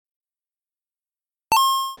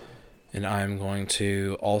And I'm going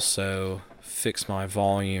to also fix my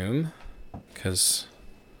volume because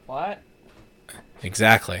What?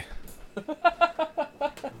 exactly.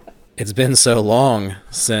 It's been so long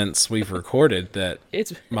since we've recorded that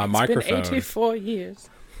It's my it's been microphone. 84 years.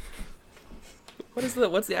 What's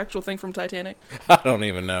the actual thing from Titanic? I don't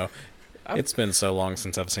even know. I've- It's been so long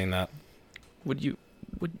since I've seen that. Would you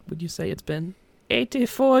say it's been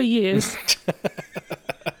 84 years?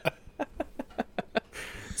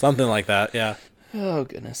 Something like that, yeah. Oh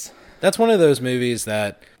goodness. That's one of those movies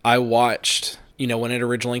that I watched, when it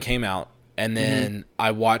originally came out, and then I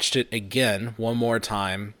watched it again one more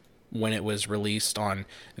time when it was released on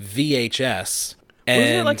VHS.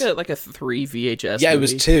 And Wasn't it like a 3 VHS yeah, movie? it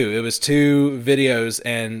was two. It was two videos,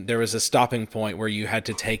 and there was a stopping point where you had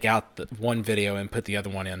to take out the one video and put the other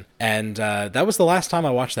one in. And that was the last time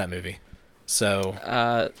I watched that movie.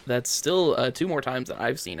 So, That's still 2 more times that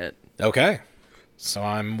I've seen it. okay. So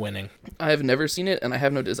I'm winning. I have never seen it, and I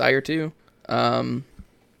have no desire to.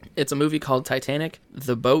 It's a movie called Titanic.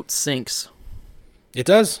 The boat sinks. It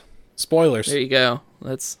does. Spoilers. There you go.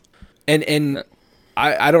 That's And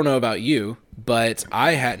I don't know about you, but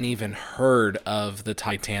I hadn't even heard of the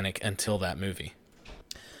Titanic until that movie.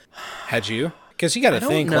 Had you? Because you got to don't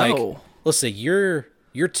think know. like, let's see, you're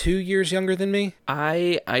 2 years younger than me.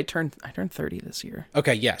 I turned 30 this year.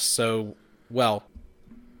 Okay, yes. So, well,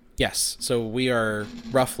 yes. So we are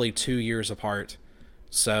roughly 2 years apart.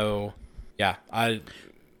 So, yeah, I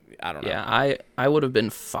don't know. Yeah, I would have been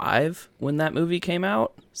 5 when that movie came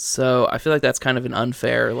out. So I feel like that's kind of an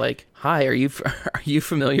unfair. Like, hi, are you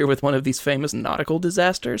familiar with one of these famous nautical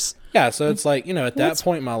disasters? Yeah, so it's like, at that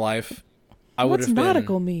point in my life, I would What's have been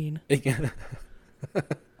nautical mean?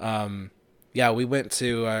 Yeah, we went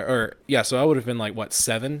to, so I would have been like, what,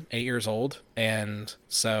 7, 8 years old? And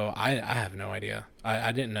so I have no idea.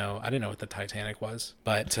 I didn't know what the Titanic was.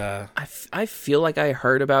 But, I feel like I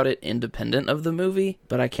heard about it independent of the movie,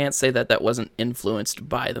 but I can't say that wasn't influenced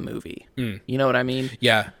by the movie. You know what I mean?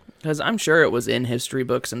 yeah, Because I'm sure it was in history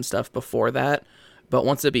books and stuff before that. But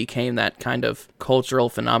once it became that kind of cultural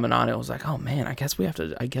phenomenon, it was like, oh man, I guess we have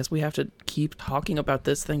to keep talking about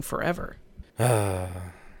this thing forever.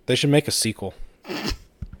 they should make a sequel.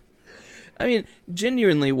 I mean,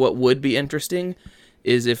 genuinely, what would be interesting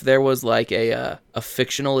is if there was like a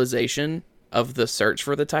fictionalization of the search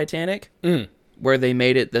for the Titanic, where they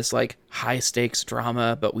made it this like high stakes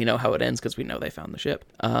drama, but we know how it ends because we know they found the ship.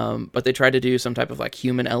 But they tried to do some type of like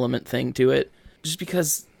human element thing to it, just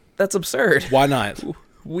because that's absurd. Why not?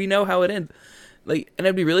 We know how it ends. Like, and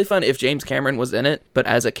it'd be really fun if James Cameron was in it, but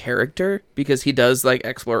as a character, because he does like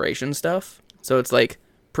exploration stuff. So it's like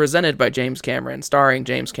presented by James Cameron, starring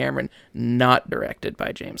James Cameron, not directed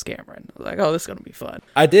by James Cameron. Like, oh, this is gonna be fun.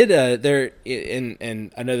 I did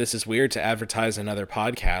and I know this is weird to advertise another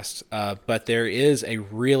podcast, but there is a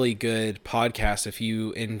really good podcast if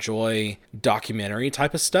you enjoy documentary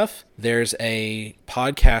type of stuff. There's a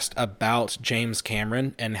podcast about James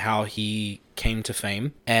Cameron and how he came to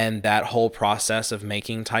fame and that whole process of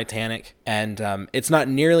making Titanic. And it's not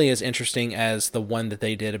nearly as interesting as the one that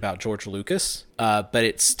they did about George Lucas, but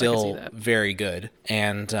it's still very good.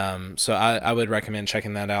 And so I would recommend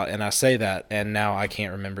checking that out. And I say that, and now I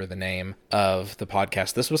can't remember the name of the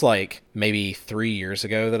podcast. This was like maybe 3 years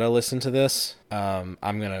ago that I listened to this. I'm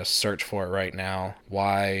going to search for it right now.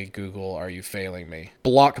 Why, Google, are you failing me?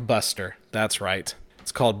 Blockbuster. That's right.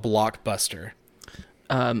 It's called Blockbuster.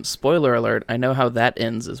 Spoiler alert, I know how that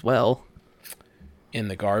ends as well. In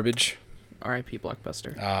the garbage. R.I.P.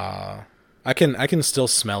 Blockbuster. I can still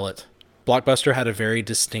smell it. Blockbuster had a very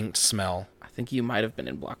distinct smell. I think you might have been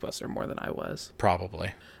in Blockbuster more than I was.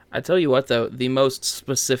 Probably. I tell you what, though, the most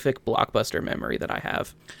specific Blockbuster memory that I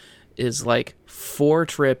have is like 4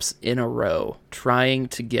 trips in a row trying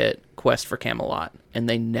to get Quest for Camelot, and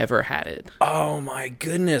they never had it. Oh my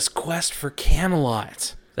goodness, Quest for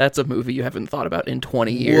Camelot. That's a movie you haven't thought about in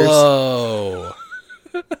 20 years. Whoa.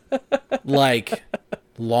 Like,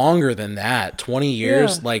 longer than that. 20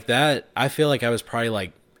 years? Yeah. Like that, I feel like I was probably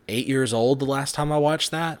like 8 years old the last time I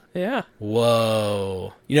watched that. Yeah.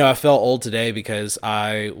 Whoa. I felt old today because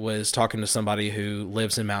I was talking to somebody who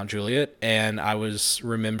lives in Mount Juliet, and I was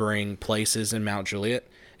remembering places in Mount Juliet,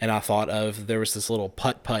 and I thought of, there was this little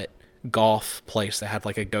putt-putt golf place that had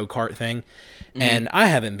like a go-kart thing, and I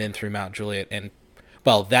haven't been through Mount Juliet and,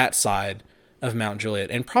 well, that side of Mount Juliet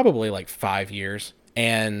in probably like 5 years.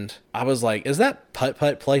 And I was like, is that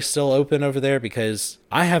putt-putt place still open over there? Because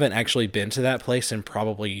I haven't actually been to that place in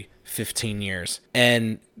probably 15 years.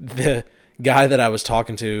 And the guy that I was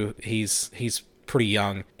talking to, he's pretty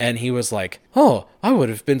young. And he was like, oh, I would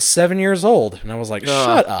have been 7 years old. And I was like,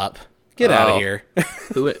 shut up. Get out of here.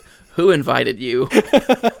 Who invited you?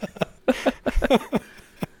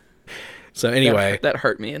 So anyway, That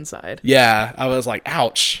hurt me inside. yeah, I was like,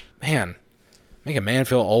 ouch, man, make a man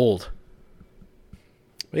feel old.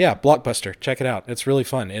 But yeah, Blockbuster, check it out. It's really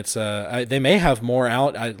fun. It's they may have more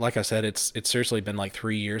out. Like I said, it's seriously been like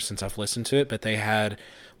 3 years since I've listened to it, but they had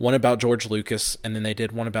one about George Lucas, and then they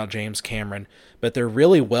did one about James Cameron. But they're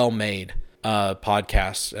really well made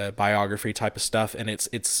podcasts, biography type of stuff, and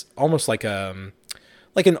it's almost like an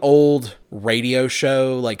old radio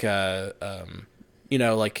show, like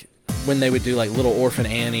like when they would do like Little Orphan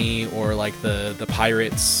Annie or like the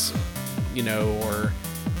Pirates, or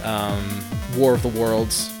War of the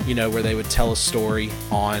Worlds, where they would tell a story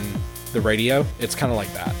on the radio. It's kind of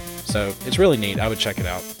like that. So it's really neat. I would check it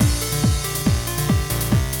out.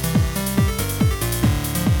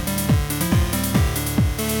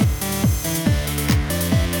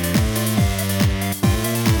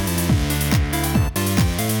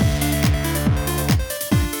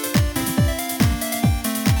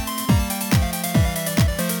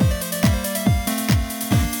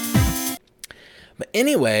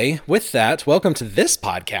 Anyway, with that, welcome to this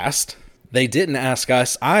podcast. They didn't ask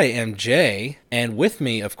us. I am Jay, and with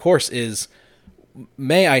me, of course, is,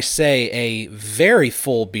 may I say, a very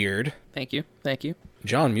full beard. Thank you.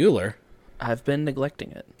 John Mueller. I've been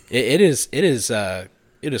neglecting it. It is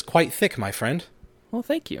quite thick, my friend. Well,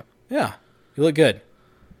 thank you. Yeah, you look good.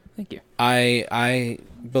 Thank you. I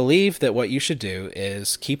believe that what you should do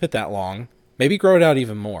is keep it that long, maybe grow it out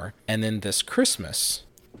even more, and then this Christmas,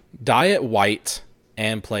 dye it white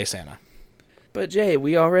and play Santa. But Jay,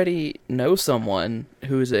 we already know someone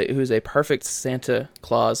who's a perfect Santa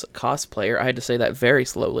Claus cosplayer. I had to say that very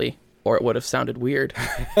slowly, or it would have sounded weird.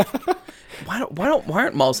 Why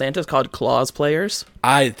aren't mall Santas called Claus players?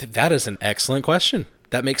 That is an excellent question.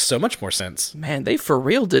 That makes so much more sense. Man, they for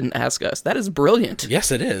real didn't ask us. That is brilliant. Yes,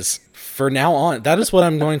 it is. For now on, that is what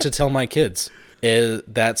I'm going to tell my kids.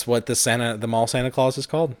 That's what the mall Santa Claus is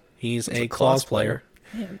called. He's a Claus player.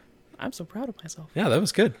 Man, I'm so proud of myself. Yeah, that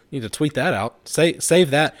was good. You need to tweet that out. Save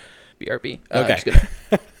that. BRB. Okay.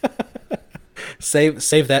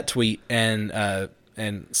 Save that tweet and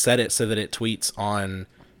set it so that it tweets on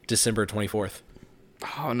December 24th.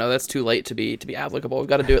 Oh no, that's too late to be applicable. We've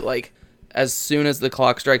got to do it like as soon as the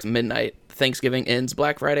clock strikes midnight. Thanksgiving ends,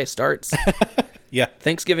 Black Friday starts. Yeah.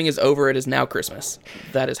 Thanksgiving is over. It is now Christmas.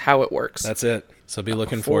 That is how it works. That's it. So be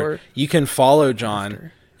looking for it. You can follow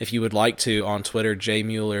John if you would like to on Twitter,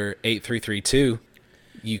 jmueller8332.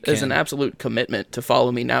 There's an absolute commitment to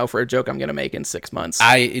follow me now for a joke I'm going to make in 6 months.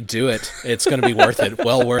 I do it. It's going to be worth it.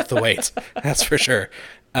 Well worth the wait. That's for sure.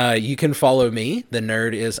 You can follow me. The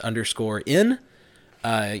nerd is _in.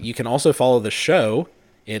 You can also follow the show.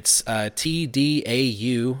 It's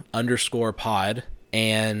TDAU_pod.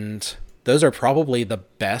 And those are probably the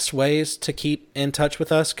best ways to keep in touch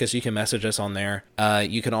with us because you can message us on there.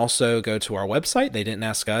 You can also go to our website. They didn't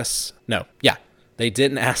ask us. No. Yeah. They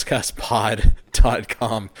didn't ask us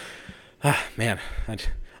pod.com. Man, I'm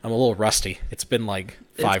a little rusty. It's been like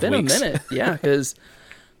 5 weeks. It's been a minute. Yeah, because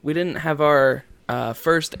we didn't have our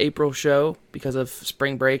first April show because of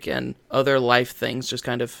spring break and other life things just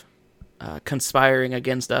kind of conspiring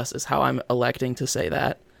against us is how I'm electing to say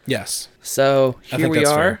that. Yes. So here we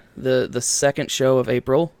are, fair. the second show of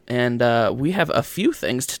April, and we have a few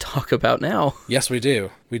things to talk about now. Yes, we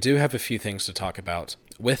do. We do have a few things to talk about.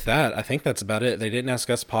 With that, I think that's about it. They didn't ask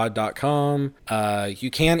us pod.com.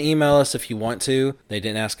 You can email us if you want to. They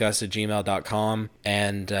didn't ask us at gmail.com.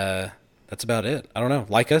 And that's about it. I don't know.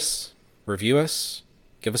 Like us, review us,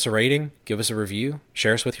 give us a rating, give us a review,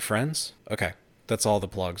 share us with your friends. Okay, that's all the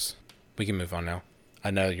plugs. We can move on now.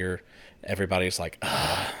 I know everybody's like,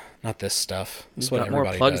 not this stuff. That's what everybody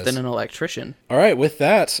more plugs does. than an electrician. All right, with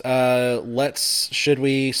that, should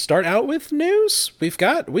we start out with news? We've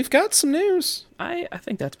got some news. I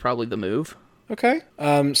think that's probably the move. Okay.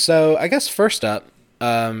 So I guess first up,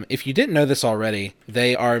 if you didn't know this already,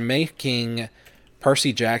 they are making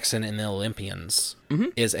Percy Jackson and the Olympians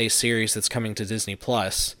is a series that's coming to Disney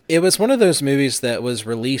Plus. It was one of those movies that was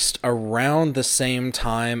released around the same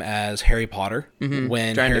time as Harry Potter.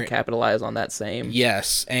 When trying to capitalize on that same.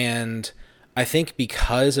 Yes, and I think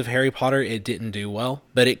because of Harry Potter, it didn't do well,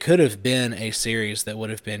 but it could have been a series that would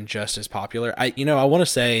have been just as popular. I want to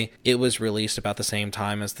say it was released about the same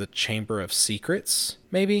time as the Chamber of Secrets,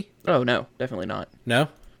 maybe? Oh, no, definitely not. No?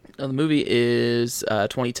 The movie is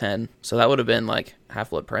 2010, so that would have been like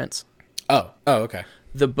Half-Blood Prince. Oh, okay.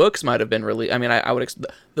 The books might have been released. I mean, I would.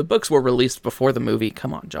 The books were released before the movie.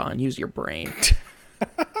 Come on, John, use your brain.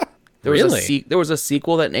 There was Really? There was a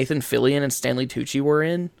sequel that Nathan Fillion and Stanley Tucci were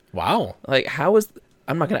in. Wow. Like, how is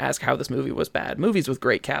I'm not going to ask how this movie was bad. Movies with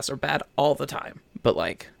great casts are bad all the time. But,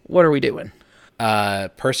 like, what are we doing?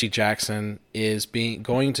 Percy Jackson is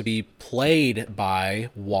going to be played by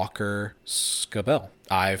Walker Scobell.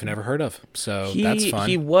 I've never heard of, so that's fun.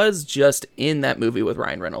 He was just in that movie with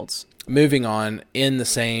Ryan Reynolds. Moving on, in the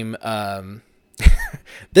same...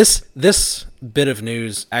 This bit of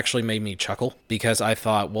news actually made me chuckle because I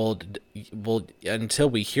thought, well, until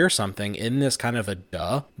we hear something, isn't this kind of a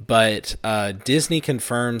duh? But Disney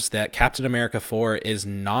confirms that Captain America 4 is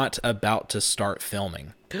not about to start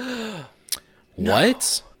filming.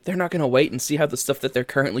 What? They're not going to wait and see how the stuff that they're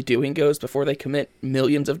currently doing goes before they commit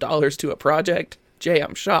millions of dollars to a project? Jay,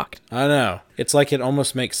 I'm shocked. I know. It's like it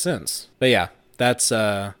almost makes sense. But yeah, that's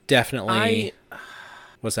definitely...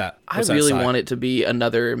 What's that? I really want it to be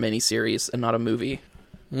another miniseries and not a movie.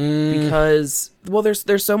 Because, well,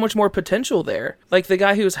 there's so much more potential there. Like, the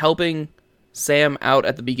guy who's helping Sam out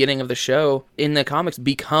at the beginning of the show in the comics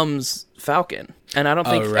becomes Falcon. And I don't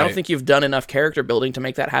think you've done enough character building to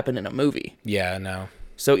make that happen in a movie. Yeah, no.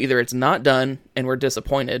 So either it's not done and we're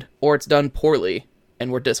disappointed, or it's done poorly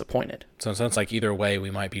and we're disappointed. So it sounds like either way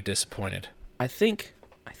we might be disappointed. I think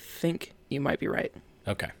you might be right.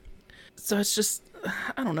 Okay. So it's just,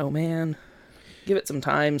 I don't know, man. Give it some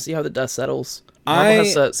time, see how the dust settles. Marvel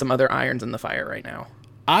has some other irons in the fire right now.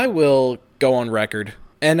 I will go on record,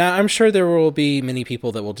 and I'm sure there will be many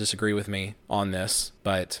people that will disagree with me on this,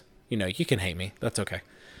 but, you know, you can hate me. That's okay.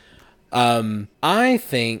 I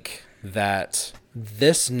think that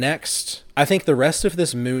I think the rest of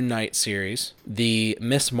this Moon Knight series, the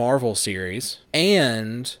Miss Marvel series,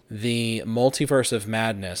 and the Multiverse of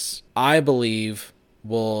Madness, I believe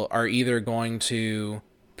are either going to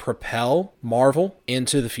propel Marvel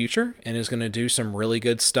into the future and is going to do some really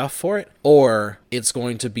good stuff for it, or it's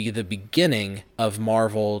going to be the beginning of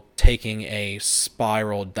Marvel taking a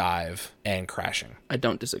spiral dive and crashing. I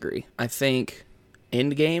don't disagree. I think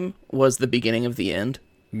Endgame was the beginning of the end.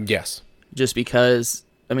 Yes. Just because,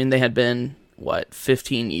 I mean, they had been,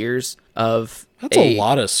 15 years of... That's a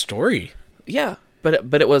lot of story. Yeah,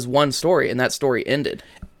 but it was one story, and that story ended.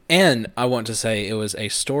 And I want to say it was a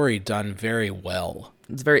story done very well.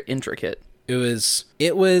 It's very intricate. It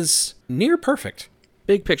was near perfect.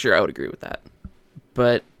 Big picture, I would agree with that.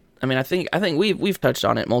 But I mean, I think we've touched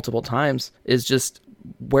on it multiple times. Is just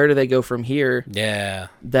where do they go from here? Yeah,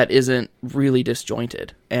 that isn't really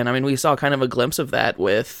disjointed. And I mean, we saw kind of a glimpse of that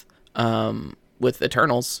with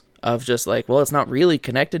Eternals, of just like, well, it's not really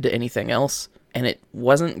connected to anything else, and it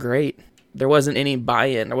wasn't great. There wasn't any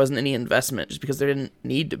buy-in. There wasn't any investment just because there didn't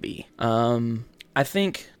need to be. I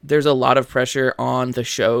think there's a lot of pressure on the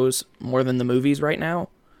shows more than the movies right now.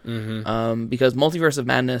 Mm-hmm. Because Multiverse of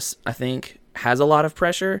Madness, I think, has a lot of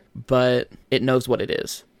pressure, but it knows what it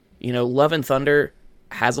is. You know, Love and Thunder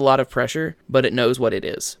has a lot of pressure, but it knows what it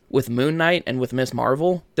is. With Moon Knight and with Miss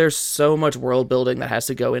Marvel, there's so much world building that has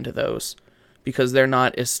to go into those, because they're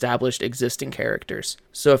not established existing characters.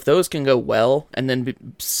 So if those can go well and then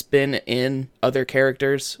spin in other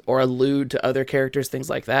characters or allude to other characters, things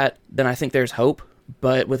like that, then I think there's hope.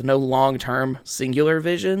 But with no long-term singular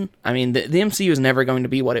vision, I mean, the MCU is never going to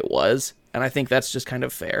be what it was, and I think that's just kind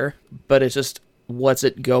of fair. But it's just, what's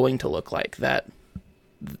it going to look like? That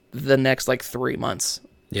the next 3 months,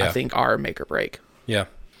 I think, are make or break. Yeah.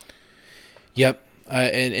 Yep.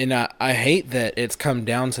 And I hate that it's come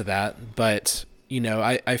down to that, but, you know,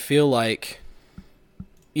 I feel like,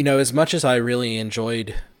 you know, as much as I really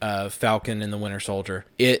enjoyed Falcon and the Winter Soldier,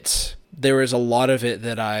 there was a lot of it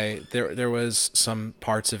that there was some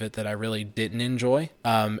parts of it that I really didn't enjoy.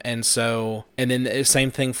 And then the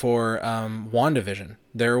same thing for WandaVision.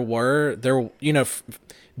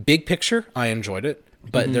 Big picture, I enjoyed it.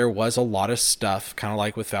 But there was a lot of stuff, kind of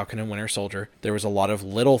like with Falcon and Winter Soldier. There was a lot of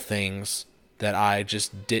little things that I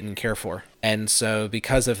just didn't care for. And so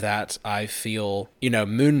because of that, I feel, you know,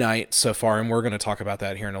 Moon Knight so far, and we're going to talk about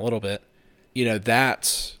that here in a little bit, you know,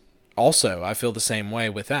 that also, I feel the same way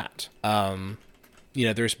with that. You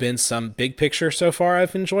know, there's been some big picture so far,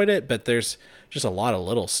 I've enjoyed it, but there's just a lot of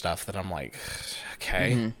little stuff that I'm like,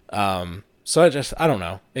 okay. So I don't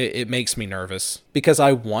know. It makes me nervous because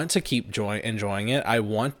I want to keep enjoying it. I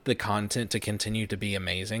want the content to continue to be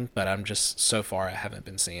amazing, but I'm just, so far, I haven't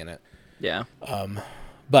been seeing it. Yeah.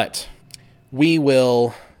 But we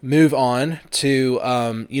will move on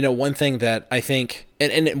to, you know, one thing that I think,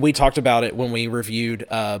 and we talked about it when we reviewed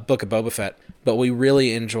Book of Boba Fett, but we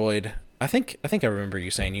really enjoyed, I think I remember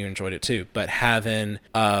you saying you enjoyed it too, but having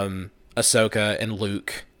Ahsoka and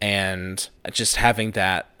Luke and just having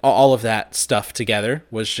that, all of that stuff together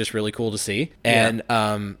was just really cool to see. And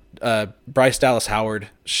Bryce Dallas Howard,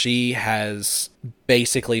 she has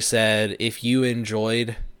basically said, if you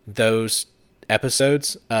enjoyed those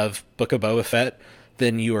episodes of Book of Boba Fett,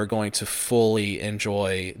 then you are going to fully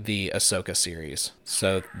enjoy the Ahsoka series.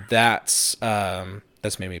 So that's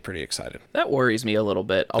made me pretty excited. That worries me a little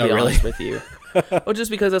bit, I'll be really? honest with you. Well, just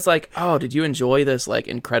because it's like, oh, did you enjoy this like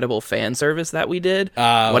incredible fan service that we did?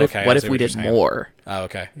 What if we did more? Oh,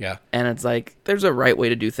 okay, yeah. And it's like, there's a right way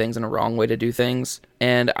to do things and a wrong way to do things.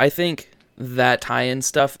 And I think that tie-in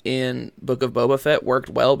stuff in Book of Boba Fett worked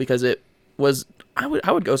well because it was, I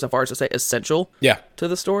would go so far as to say, essential to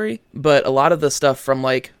the story. But a lot of the stuff from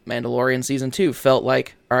like Mandalorian season 2 felt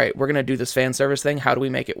like, all right, we're gonna do this fan service thing. How do we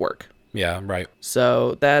make it work? Yeah, right.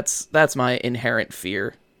 So that's my inherent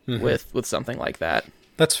fear with something like that.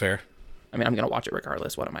 That's fair. I mean, I'm gonna watch it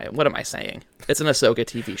regardless. What am I saying? It's an Ahsoka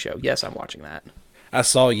TV show. Yes, I'm watching that. I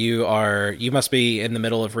saw you must be in the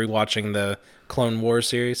middle of rewatching the Clone Wars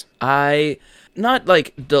series. I not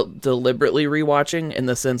like deliberately rewatching in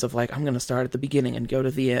the sense of like I'm gonna start at the beginning and go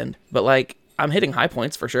to the end, but like I'm hitting high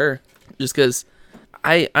points for sure, just because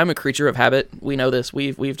I'm a creature of habit. We know this.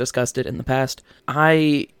 We've discussed it in the past.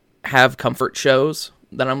 I have comfort shows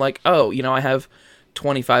that I'm like, oh, I have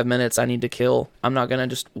 25 minutes I need to kill. I'm not gonna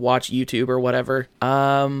just watch YouTube or whatever.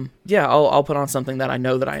 I'll put on something that I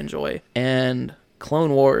know that I enjoy, and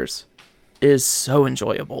Clone Wars is so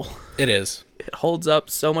enjoyable. It is. It holds up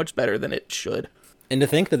so much better than it should. And to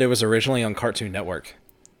think that it was originally on Cartoon Network.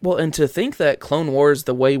 Well, and to think that Clone Wars,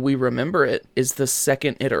 the way we remember it, is the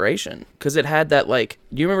second iteration. Because it had that, like,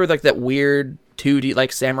 do you remember, like, that weird 2D,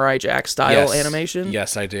 like, Samurai Jack style animation?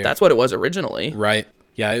 Yes, I do. That's what it was originally. Right.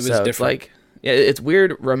 Yeah, it was different. It's like, yeah, it's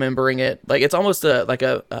weird remembering it. Like, it's almost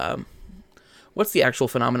what's the actual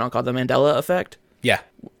phenomenon called? The Mandela effect? Yeah.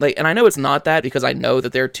 Like, and I know it's not that because I know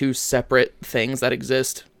that they're two separate things that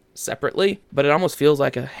exist separately, but it almost feels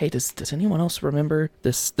like hey, does anyone else remember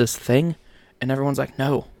this thing? And everyone's like,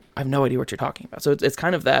 no, I have no idea what you're talking about. So it's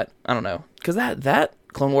kind of that, I don't know, because that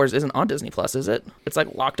Clone Wars isn't on Disney Plus, is it? It's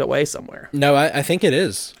like locked away somewhere. No, I think it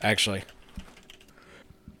is actually.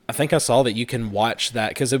 I think I saw that you can watch that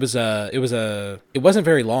because it wasn't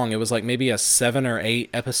very long. It was like maybe a 7 or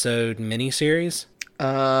 8 episode miniseries.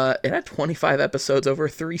 It had 25 episodes over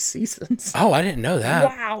 3 seasons. Oh, I didn't know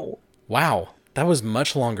that. Wow. That was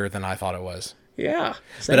much longer than I thought it was. Yeah.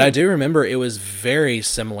 Same. But I do remember it was very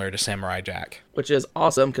similar to Samurai Jack. Which is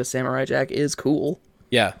awesome because Samurai Jack is cool.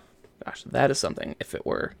 Yeah. Gosh, that is something, if it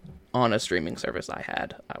were on a streaming service I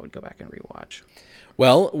would go back and rewatch.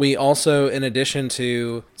 Well, we also, in addition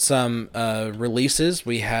to some releases,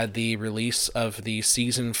 we had the release of the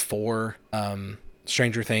Season 4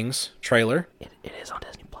 Stranger Things trailer. It is on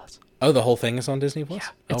Disney Plus. Oh, the whole thing is on Disney Plus?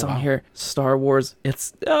 Yeah, it's on here. Star Wars.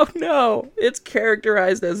 It's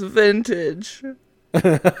characterized as vintage.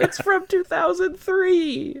 It's from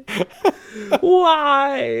 2003.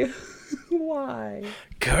 Why?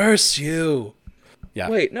 Curse you. Yeah.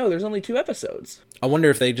 Wait, no, there's only 2 episodes. I wonder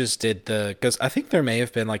if they just did because I think there may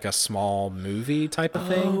have been like a small movie type of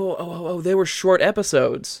thing. Oh, they were short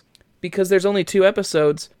episodes. Because there's only 2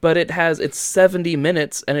 episodes, but it's 70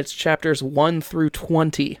 minutes and it's chapters 1 through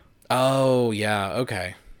 20. Oh, yeah,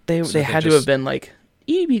 okay. They had to have been like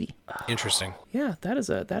itty bitty. Interesting. Yeah, that is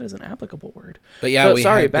an applicable word. But yeah,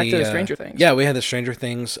 back to the Stranger Things. Yeah, we had the Stranger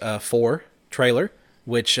Things 4 trailer,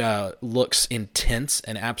 which looks intense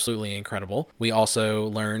and absolutely incredible. We also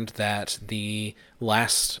learned that the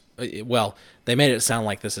last, they made it sound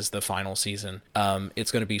like this is the final season.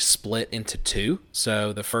 It's going to be split into 2.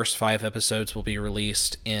 So the first 5 episodes will be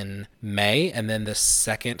released in May, and then the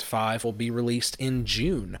second 5 will be released in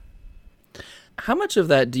June. How much of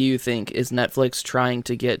that do you think is Netflix trying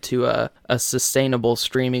to get to a sustainable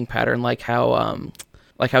streaming pattern, like how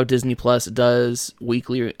Disney Plus does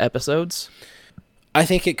weekly episodes? I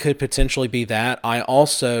think it could potentially be that. I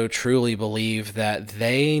also truly believe that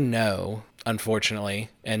they know, unfortunately,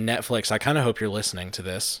 and Netflix, I kind of hope you're listening to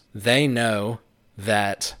this, they know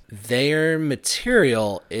that their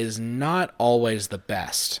material is not always the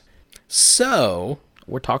best. So...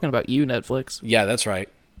 We're talking about you, Netflix. Yeah, that's right.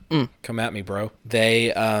 Come at me, bro.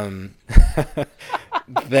 They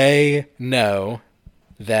they know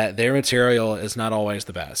that their material is not always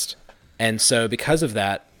the best. And so because of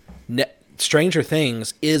that, Stranger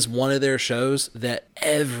Things is one of their shows that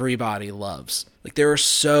everybody loves. Like, there are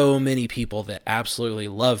so many people that absolutely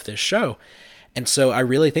love this show. And so I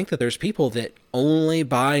really think that there's people that only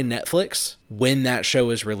buy Netflix when that show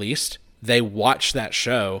is released. They watch that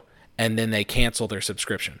show and then they cancel their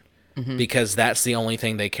subscription because that's the only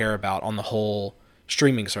thing they care about on the whole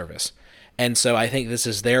streaming service. And so I think this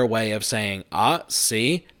is their way of saying,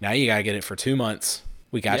 see, now you got to get it for 2 months.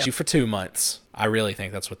 We got you for 2 months. I really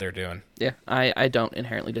think that's what they're doing. Yeah, I don't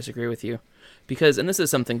inherently disagree with you. Because, and this is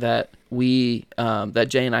something that that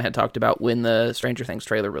Jay and I had talked about when the Stranger Things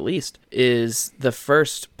trailer released, is the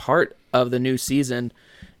first part of the new season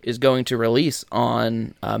is going to release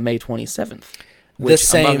on May 27th. Which, the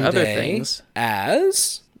same among other day things,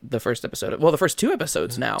 as the first episode, the first 2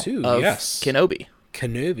 episodes now of Kenobi.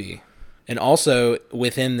 Kenobi. And also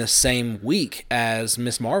within the same week as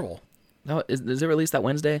Miss Marvel. No, is it released that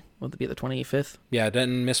Wednesday? Will it be the 25th? Yeah,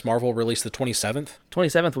 didn't Miss Marvel release the 27th?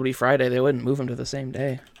 27th would be Friday. They wouldn't move them to the same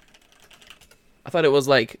day. I thought it was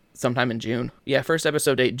like sometime in June. Yeah, first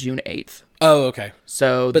episode date, June 8th. Oh, okay.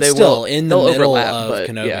 So but they still, will, in the middle overlap, of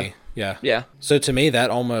Kenobi. Yeah. So to me,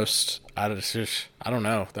 that almost, I don't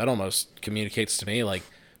know, that almost communicates to me like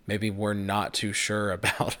maybe we're not too sure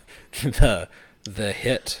about the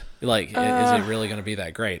hit. Like, is it really going to be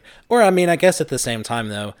that great? Or, I mean, I guess at the same time,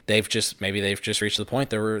 though, they've just reached the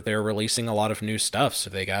point they're releasing a lot of new stuff,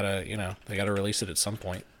 so they gotta release it at some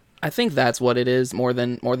point. I think that's what it is more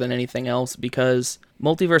than anything else, because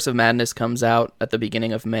Multiverse of Madness comes out at the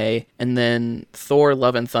beginning of May, and then Thor: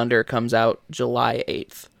 Love and Thunder comes out July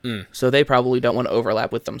 8th. So they probably don't want to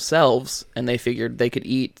overlap with themselves, and they figured they could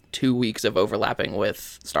eat 2 weeks of overlapping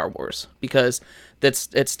with Star Wars, because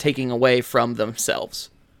it's taking away from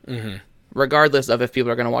themselves. Mm-hmm. Regardless of if people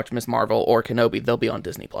are going to watch Miss Marvel or Kenobi, they'll be on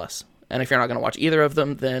Disney Plus. And if you're not going to watch either of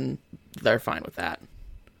them, then they're fine with that.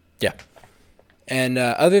 Yeah. And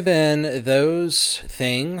other than those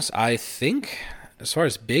things, I think, as far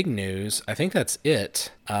as big news, I think that's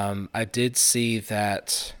it. I did see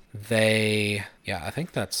that I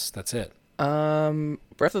think that's it.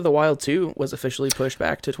 Breath of the Wild 2 was officially pushed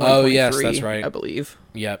back to 2023. Oh, yes, that's right. I believe.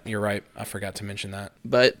 Yep, you're right. I forgot to mention that.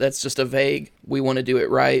 But that's just a vague, we want to do it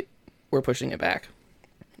right, we're pushing it back.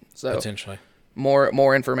 So potentially.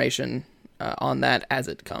 More information on that as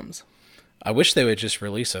it comes. I wish they would just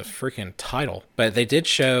release a freaking title. But they didn't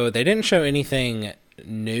show anything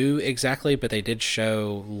new exactly, but they did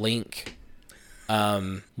show Link.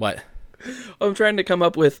 What? I'm trying to come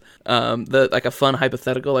up with a fun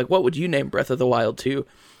hypothetical, like what would you name Breath of the Wild 2?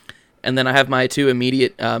 And then I have my 2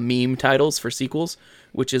 immediate meme titles for sequels,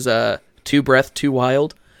 which is 2 Breath, 2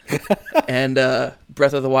 Wild, and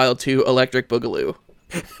Breath of the Wild 2 Electric Boogaloo.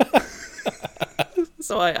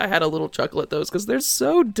 So I had a little chuckle at those because they're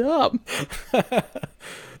so dumb.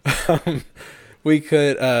 We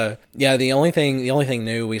could, the only thing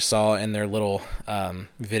new we saw in their little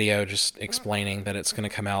video just explaining that it's going to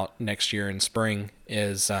come out next year in spring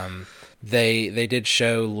is they did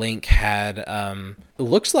show Link had, it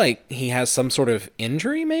looks like he has some sort of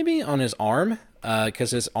injury maybe on his arm, because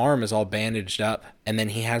his arm is all bandaged up, and then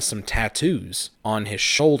he has some tattoos on his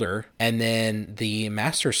shoulder, and then the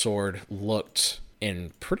Master Sword looked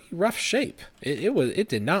in pretty rough shape. It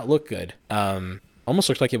did not look good. Almost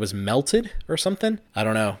looked like it was melted or something. I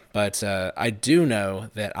don't know. But I do know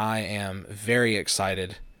that I am very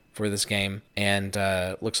excited for this game. And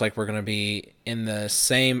looks like we're going to be in the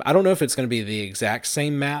same... I don't know if it's going to be the exact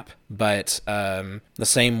same map, but the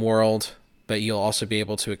same world. But you'll also be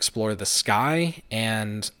able to explore the sky.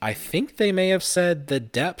 And I think they may have said the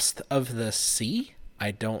depths of the sea. I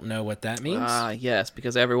don't know what that means. Yes,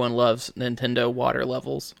 because everyone loves Nintendo water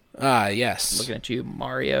levels. Yes. Looking at you,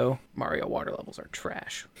 Mario. Mario water levels are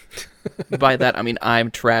trash. By that, I mean I'm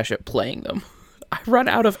trash at playing them. I run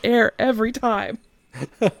out of air every time.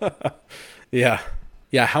 Yeah.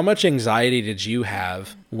 Yeah, how much anxiety did you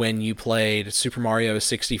have when you played Super Mario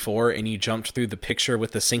 64 and you jumped through the picture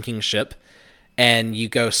with the sinking ship? And you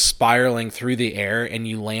go spiraling through the air and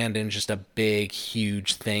you land in just a big,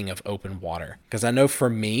 huge thing of open water. Because I know for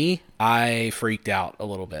me, I freaked out a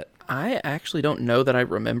little bit. I actually don't know that I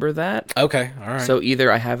remember that. Okay, all right. So either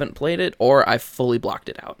I haven't played it or I fully blocked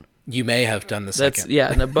it out. You may have done the second. Yeah,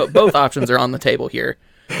 no, both options are on the table here.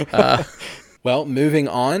 Well, moving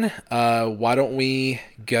on, why don't we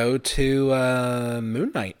go to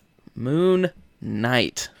Moon Knight? Moon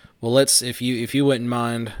Knight. Well, if you wouldn't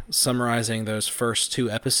mind summarizing those first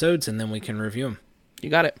 2 episodes, and then we can review them.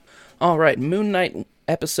 You got it. All right, Moon Knight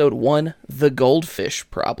episode 1, The Goldfish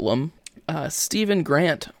Problem. Stephen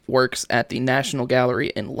Grant works at the National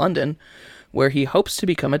Gallery in London, where he hopes to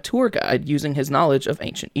become a tour guide using his knowledge of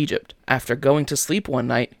ancient Egypt. After going to sleep one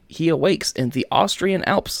night, he awakes in the Austrian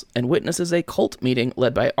Alps and witnesses a cult meeting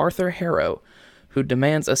led by Arthur Harrow, who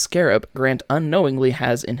demands a scarab Grant unknowingly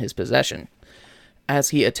has in his possession. As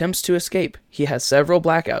he attempts to escape, he has several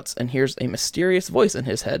blackouts and hears a mysterious voice in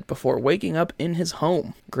his head before waking up in his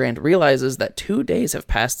home. Grant realizes that 2 days have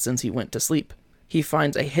passed since he went to sleep. He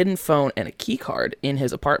finds a hidden phone and a key card in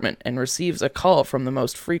his apartment and receives a call from the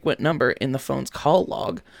most frequent number in the phone's call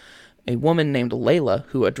log, a woman named Layla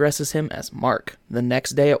who addresses him as Mark. The next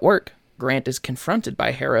day at work, Grant is confronted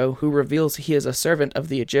by Harrow, who reveals he is a servant of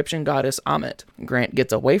the Egyptian goddess Amet. Grant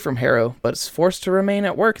gets away from Harrow, but is forced to remain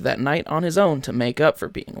at work that night on his own to make up for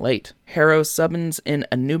being late. Harrow summons an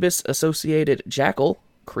Anubis-associated jackal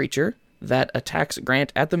creature that attacks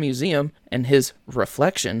Grant at the museum, and his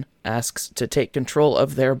reflection asks to take control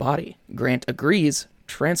of their body. Grant agrees,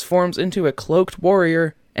 transforms into a cloaked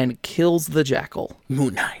warrior, and kills the jackal.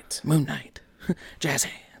 Moon Knight. Moon Knight. Jazz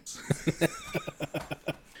hands.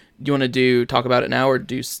 Do you want to talk about it now, or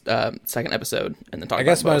do second episode and then talk about it? I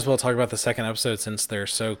guess might as well talk about the second episode since they're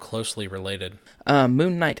so closely related.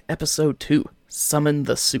 Moon Knight Episode 2, Summon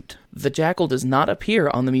the Suit. The jackal does not appear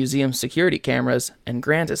on the museum's security cameras, and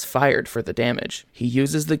Grant is fired for the damage. He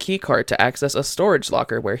uses the keycard to access a storage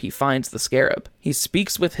locker where he finds the scarab. He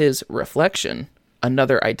speaks with his reflection,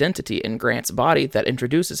 another identity in Grant's body that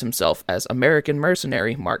introduces himself as American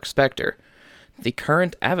mercenary Mark Spector, the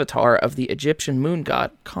current avatar of the Egyptian moon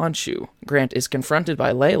god Khonshu. Grant is confronted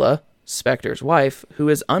by Layla, Spector's wife, who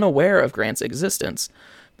is unaware of Grant's existence,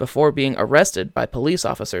 before being arrested by police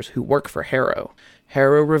officers who work for Harrow.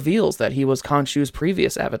 Harrow reveals that he was Khonshu's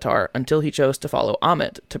previous avatar until he chose to follow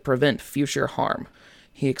Amet to prevent future harm.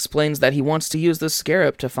 He explains that he wants to use the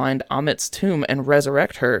scarab to find Amet's tomb and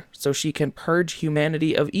resurrect her so she can purge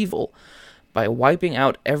humanity of evil by wiping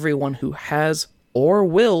out everyone who has or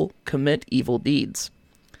will commit evil deeds.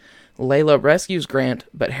 Layla rescues Grant,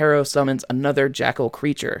 but Harrow summons another jackal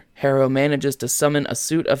creature. Harrow manages to summon a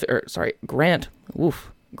suit of...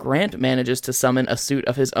 Grant manages to summon a suit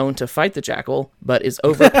of his own to fight the jackal, but is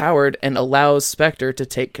overpowered and allows Spector to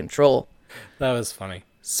take control. That was funny.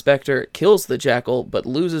 Spector kills the jackal, but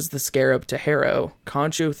loses the scarab to Harrow.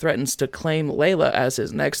 Khonshu threatens to claim Layla as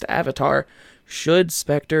his next avatar, should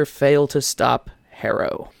Spector fail to stop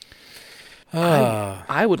Harrow.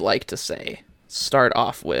 I would like to start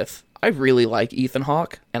off with, I really like Ethan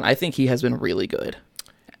Hawke, and I think he has been really good.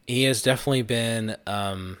 He has definitely been,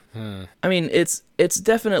 I mean, it's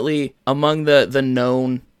definitely among the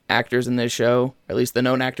known actors in this show, at least the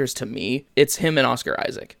known actors to me, it's him and Oscar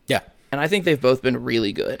Isaac. Yeah. And I think they've both been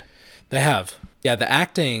really good. They have. Yeah, the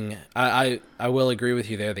acting, I will agree with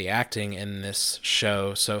you there. The acting in this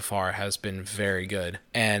show so far has been very good.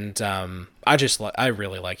 And I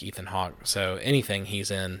really like Ethan Hawke. So anything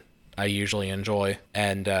he's in, I usually enjoy.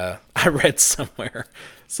 And I read somewhere,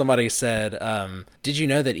 somebody said, did you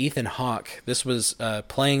know that Ethan Hawke, this was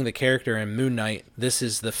playing the character in Moon Knight, this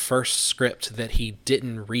is the first script that he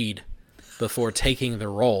didn't read before taking the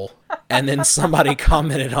role? And then somebody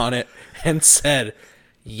commented on it and said,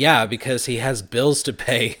 yeah, because he has bills to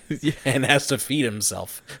pay and has to feed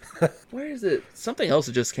himself. Where is it? Something else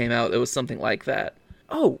just came out. It was something like that.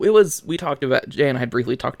 Oh, we talked about, Jay and I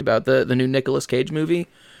briefly talked about the new Nicolas Cage movie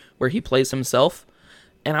where he plays himself.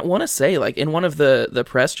 And I want to say, like, in one of the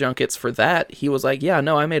press junkets for that, he was like, yeah,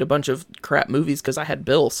 no, I made a bunch of crap movies because I had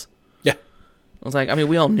bills. Yeah. I was like, I mean,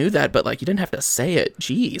 we all knew that, but, like, you didn't have to say it.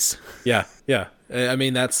 Jeez. Yeah, yeah. I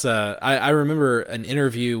mean, that's, I remember an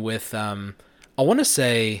interview with, I want to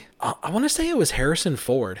say it was Harrison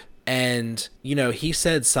Ford. And, you know, he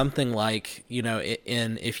said something like, you know,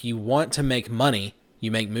 if you want to make money,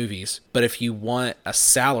 you make movies. But if you want a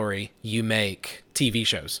salary, you make TV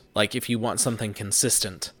shows. Like, if you want something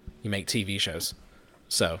consistent, you make TV shows.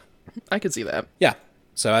 So I could see that. Yeah.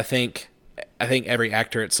 So I think every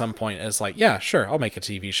actor at some point is like, yeah, sure, I'll make a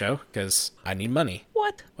TV show because I need money.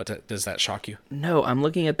 What? Does that shock you? No, I'm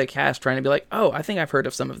looking at the cast trying to be like, oh, I think I've heard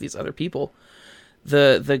of some of these other people.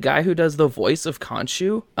 The guy who does the voice of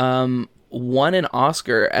Khonshu won an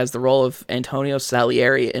Oscar as the role of Antonio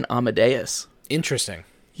Salieri in Amadeus. Interesting.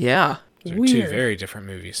 Yeah. Those are two very different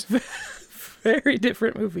movies. Very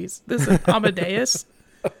different movies. This is Amadeus.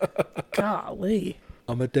 Golly.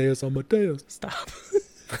 Amadeus. Stop.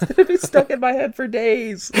 It'll be stuck in my head for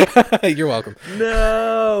days. You're welcome.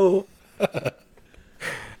 No.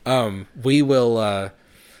 We will,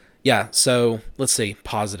 yeah, so let's see,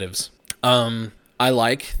 positives. I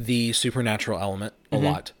like the supernatural element a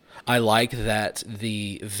lot. I like that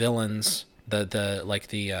the villains,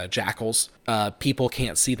 the jackals, people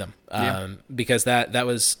can't see them. Because that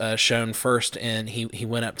was shown first, and he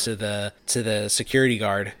went up to the security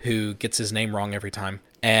guard who gets his name wrong every time,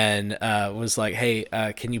 and was like, hey,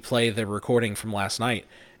 can you play the recording from last night?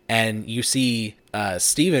 And you see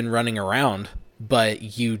Steven running around,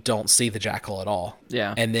 but you don't see the jackal at all.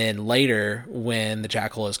 Yeah. And then later, when the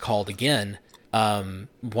jackal is called again,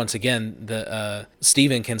 once again, the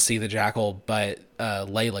Steven can see the Jackal, but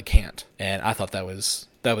Layla can't, and I thought that was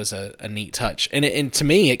a neat touch, and to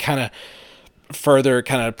me, it kind of further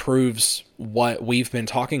kind of proves what we've been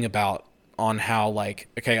talking about on how, like,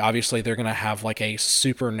 okay, obviously they're gonna have like a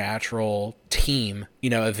supernatural team,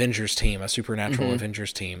 Avengers team, a supernatural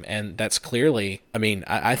Avengers team, and that's clearly, I mean,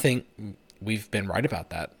 I think we've been right about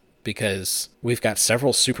that, because we've got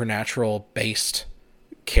several supernatural based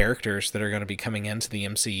characters that are going to be coming into the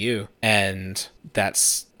MCU, and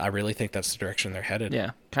I really think that's the direction they're headed.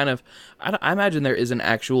 Yeah, kind of. I imagine there is an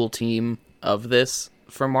actual team of this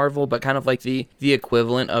for Marvel, but kind of like the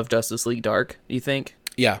equivalent of Justice League Dark, you think?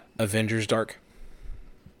 Yeah, Avengers Dark.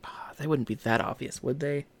 They wouldn't be that obvious, would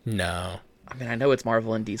they? No. I mean, I know it's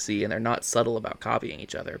Marvel and DC, and they're not subtle about copying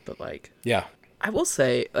each other, but like... Yeah. I will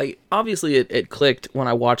say, like, obviously it clicked when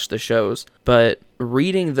I watched the shows, but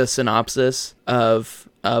reading the synopsis of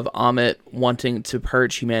Amit wanting to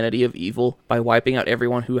purge humanity of evil by wiping out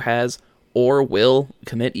everyone who has or will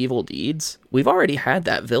commit evil deeds, we've already had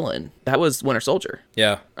that villain. That was Winter Soldier.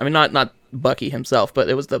 Yeah. I mean, not Bucky himself, but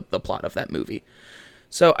it was the plot of that movie.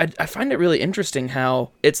 So I find it really interesting how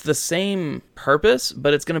it's the same purpose,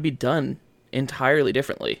 but it's going to be done entirely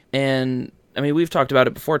differently. And, I mean, we've talked about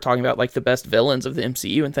it before, talking about, like, the best villains of the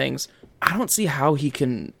MCU and things. I don't see how he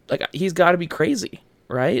can, like, he's got to be crazy,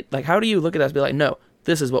 right? Like, how do you look at that and be like, no,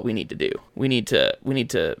 this is what we need to do. We need to,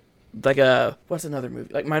 like, what's another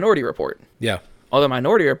movie? Like Minority Report. Yeah. Although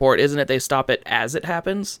Minority Report, isn't it they stop it as it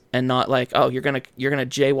happens and not like, oh, you're gonna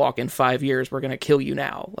jaywalk in 5 years, we're gonna kill you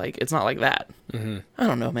now. Like, it's not like that. Mm-hmm. I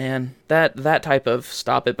don't know, man. That type of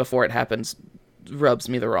stop it before it happens rubs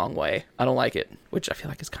me the wrong way. I don't like it, which I feel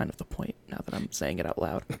like is kind of the point now that I'm saying it out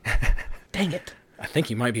loud. Dang it. I think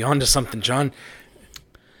you might be onto something, John.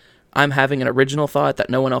 I'm having an original thought that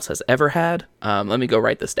no one else has ever had. Let me go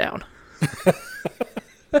write this down.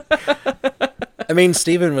 I mean,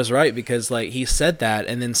 Steven was right, because, like, he said that,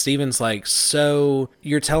 and then Steven's like, so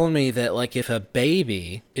you're telling me that, like, if a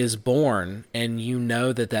baby is born and you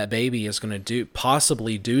know that baby is going to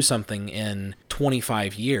possibly do something in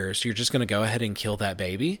 25 years, you're just going to go ahead and kill that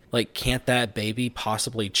baby? Like, can't that baby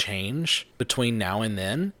possibly change between now and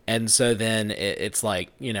then? And so then it's like,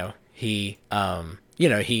 he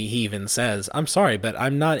even says, I'm sorry, but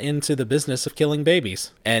I'm not into the business of killing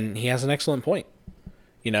babies. And he has an excellent point.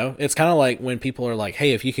 It's kind of like when people are like,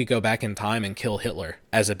 hey, if you could go back in time and kill Hitler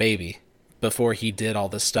as a baby before he did all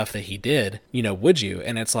the stuff that he did, would you?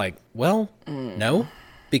 And it's like, well, no,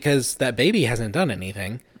 because that baby hasn't done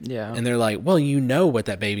anything. Yeah. And they're like, well, what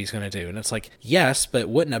that baby's going to do. And it's like, yes, but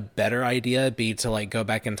wouldn't a better idea be to, like, go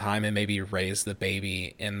back in time and maybe raise the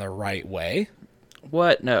baby in the right way?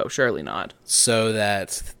 What? No, surely not. So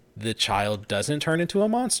that the child doesn't turn into a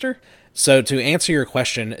monster? So to answer your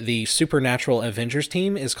question, the Supernatural Avengers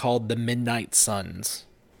team is called the Midnight Suns.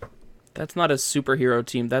 That's not a superhero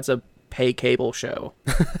team. That's a pay cable show.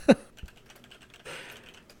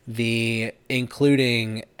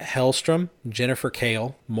 Including Hellstrom, Jennifer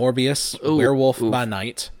Kale, Morbius, Werewolf by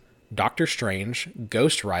Night, Doctor Strange,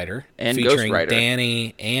 Ghost Rider, and featuring Ghost Rider.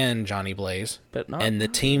 Danny and Johnny Blaze. But not and the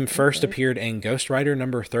team first appeared in Ghost Rider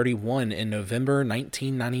number 31 in November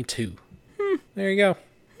 1992. There you go.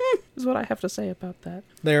 Is what I have to say about that.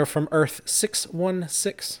 They're from Earth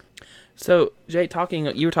 616. So, Jay,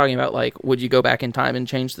 you were talking about, like, would you go back in time and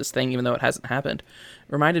change this thing even though it hasn't happened?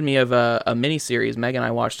 Reminded me of a miniseries Meg and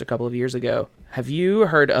I watched a couple of years ago. Have you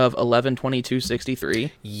heard of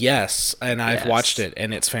 11/22/63? Yes, and I've watched it,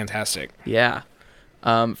 and it's fantastic. Yeah.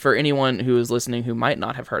 For anyone who is listening who might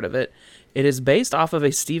not have heard of it, it is based off of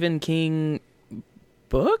a Stephen King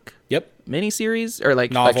book? Yep. Miniseries? Or,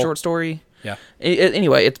 like short story? Yeah.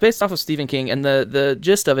 Anyway, it's based off of Stephen King, and the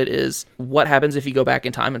gist of it is what happens if you go back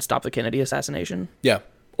in time and stop the Kennedy assassination. Yeah.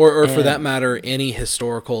 Or for that matter, any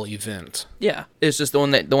historical event. Yeah, it's just the one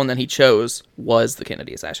that he chose was the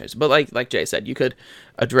Kennedy assassination. But like Jay said, you could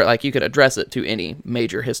address it to any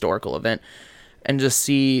major historical event, and just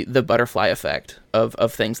see the butterfly effect of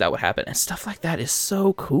things that would happen, and stuff like that is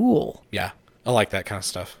so cool. Yeah, I like that kind of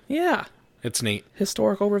stuff. Yeah, it's neat.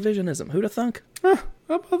 Historical revisionism. Who'da thunk? How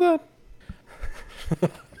about that?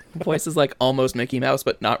 Voice is like almost Mickey Mouse,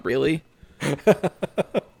 but not really.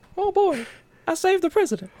 Oh boy, I saved the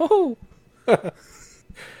president. Oh.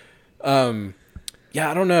 Yeah,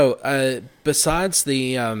 I don't know. Besides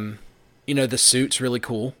the, the suit's really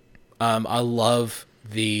cool. I love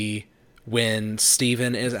when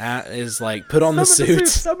Steven is like, put on the suit.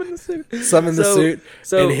 Summon the suit. Summon the suit.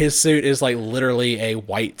 And his suit is like literally a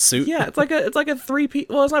white suit. Yeah, it's like a 3-piece.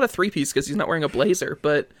 Well, it's not a 3-piece because he's not wearing a blazer,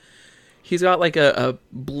 but He's got like a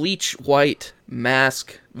bleach white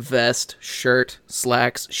mask, vest, shirt,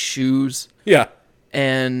 slacks, shoes. Yeah.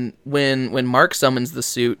 And when Mark summons the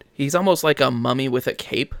suit, he's almost like a mummy with a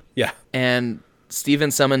cape. Yeah. And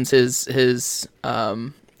Steven summons his I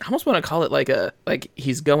almost want to call it like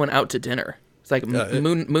he's going out to dinner. It's like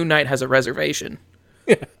Moon Knight has a reservation.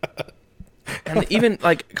 And even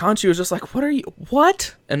like Khonshu is just like,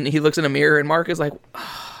 what? And he looks in a mirror and Mark is like,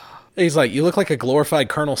 He's like, you look like a glorified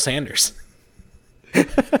Colonel Sanders.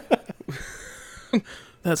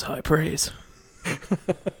 that's high praise.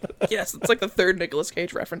 Yes, it's like the third Nicolas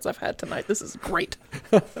Cage reference I've had tonight. This is great.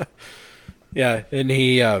 Yeah, and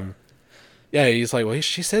he's like, well,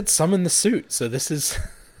 she said summon the suit, so this is...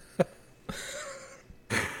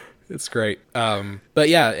 It's great. But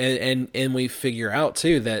yeah, and we figure out,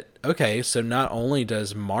 too, that, okay, so not only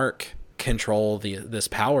does Mark control this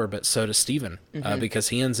power, but so does Steven, because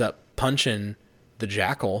he ends up punching the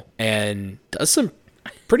Jackal and does some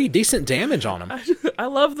pretty decent damage on him. I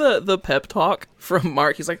love the pep talk from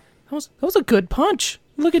Mark. He's like, that was a good punch.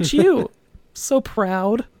 Look at you. So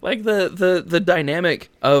proud. Like the dynamic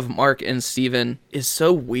of Mark and Steven is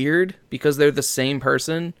so weird because they're the same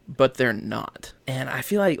person, but they're not. And I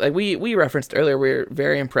feel like we referenced earlier, we're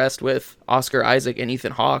very impressed with Oscar Isaac and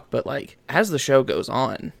Ethan Hawke, but like as the show goes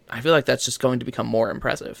on, I feel like that's just going to become more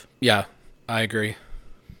impressive. Yeah, I agree.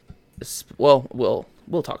 Well,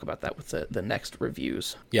 we'll talk about that with the next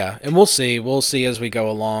reviews. Yeah, and we'll see as we go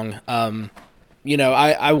along.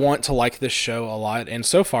 I want to like this show a lot, and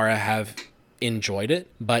so far I have enjoyed it,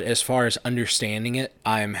 but as far as understanding it,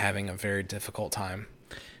 I am having a very difficult time.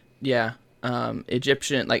 Yeah.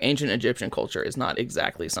 Ancient Egyptian culture is not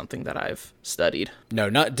exactly something that I've studied. No,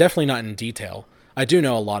 definitely not in detail. I do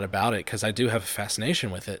know a lot about it because I do have a fascination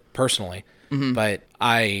with it personally, but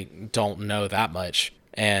I don't know that much.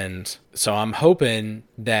 And so I'm hoping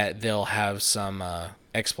that they'll have some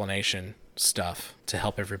explanation stuff to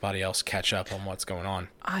help everybody else catch up on what's going on.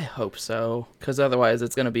 I hope so, because otherwise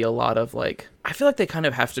it's going to be a lot of like, I feel like they kind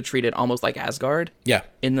of have to treat it almost like Asgard. Yeah.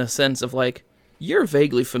 In the sense of like, you're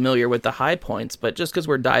vaguely familiar with the high points, but just because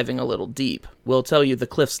we're diving a little deep, we'll tell you the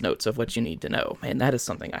Cliff's Notes of what you need to know. Man, that is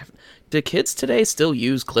something do kids today still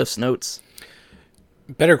use Cliff's Notes?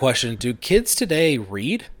 Better question. Do kids today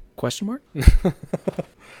read? Question mark?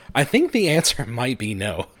 I think the answer might be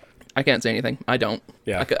no. I can't say anything. I don't.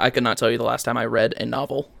 Yeah. I could not tell you the last time I read a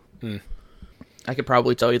novel. I could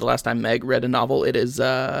probably tell you the last time Meg read a novel. It is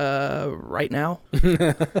right now.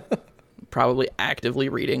 Probably actively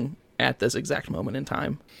reading at this exact moment in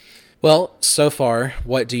time. Well, so far,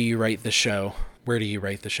 what do you rate the show? Where do you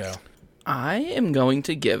rate the show? I am going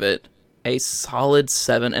to give it a solid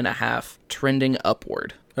 7.5, trending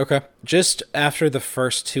upward. Okay. Just after the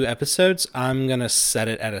first 2 episodes, I'm going to set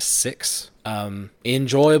it at a 6.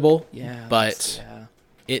 Enjoyable, but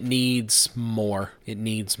it needs more. It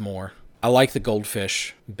needs more. I like the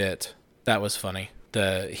goldfish bit. That was funny.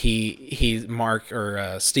 Mark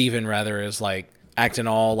or Steven rather is like acting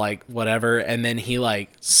all like whatever, and then he like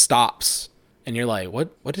stops and you're like,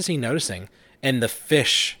 what is he noticing? And the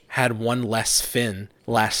fish had one less fin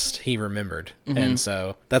last he remembered. And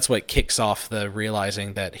so that's what kicks off the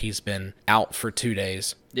realizing that he's been out for 2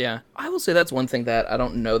 days. Yeah. I will say that's one thing that I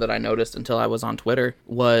don't know that I noticed until I was on Twitter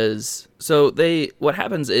was, what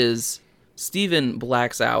happens is Steven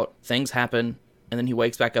blacks out, things happen, and then he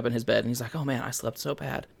wakes back up in his bed and he's like, oh man, I slept so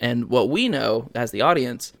bad. And what we know as the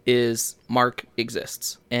audience is Mark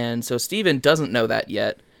exists. And so Steven doesn't know that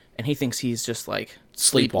yet. And he thinks he's just like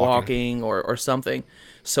sleepwalking or something.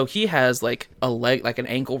 So he has like a leg, like an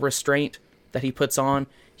ankle restraint that he puts on.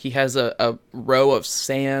 He has a row of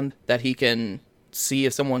sand that he can see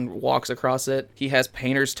if someone walks across it. He has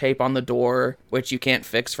painter's tape on the door, which you can't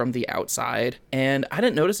fix from the outside. And I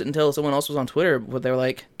didn't notice it until someone else was on Twitter, where they were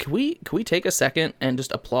like, can we take a second and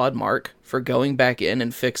just applaud Mark for going back in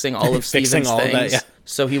and fixing all of Steven's things? That, yeah.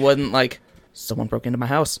 So he wasn't like, someone broke into my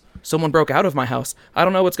house. Someone broke out of my house. I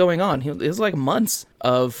don't know what's going on. It was like months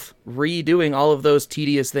of redoing all of those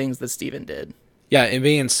tedious things that Steven did. Yeah, and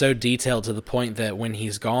being so detailed to the point that when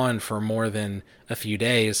he's gone for more than a few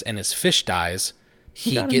days and his fish dies,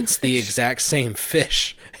 he gets the exact same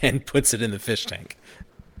fish and puts it in the fish tank.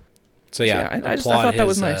 So yeah, I thought that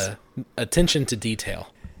was nice. Attention to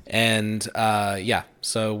detail. And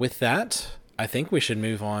so with that, I think we should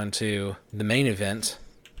move on to the main event.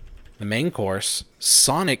 The main course,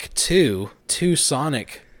 Sonic 2,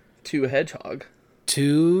 Sonic. 2 Hedgehog.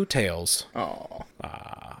 2 Tails. Oh.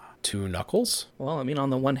 2 Knuckles. Well, I mean, on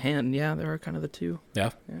the one hand, yeah, there are kind of the two. Yeah.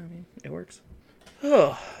 Yeah, I mean, it works.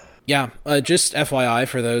 Oh. Yeah, just FYI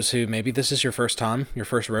for those who maybe this is your first time, your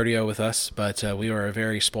first rodeo with us, but we are a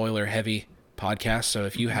very spoiler heavy podcast. So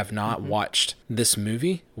if you have not watched this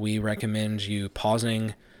movie, we recommend you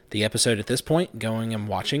pausing the episode at this point, going and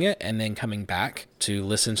watching it, and then coming back to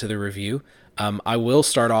listen to the review. I will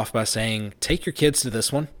start off by saying take your kids to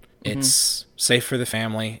this one. It's safe for the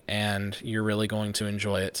family, and you're really going to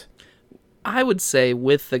enjoy it. I would say,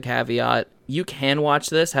 with the caveat, you can watch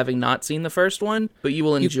this having not seen the first one, but you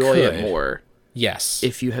will enjoy it more. Yes.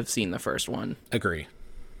 If you have seen the first one. Agree.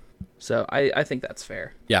 So I think that's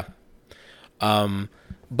fair. Yeah.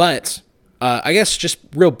 But I guess just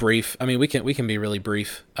real brief. I mean, we can be really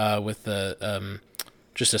brief with the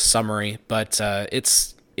just a summary, but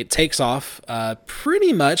it takes off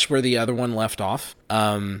pretty much where the other one left off.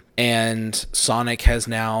 And Sonic has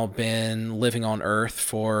now been living on Earth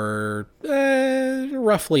for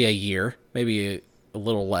roughly a year, maybe a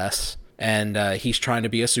little less. And he's trying to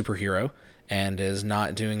be a superhero and is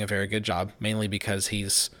not doing a very good job, mainly because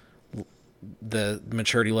he's the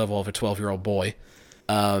maturity level of a 12-year-old boy.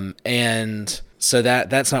 And so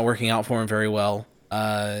that's not working out for him very well.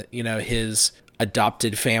 His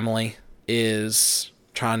adopted family is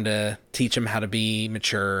trying to teach him how to be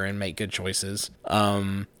mature and make good choices.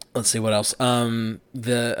 Let's see what else.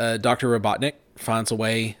 The Dr. Robotnik finds a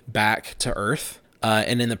way back to Earth,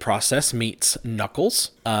 and in the process meets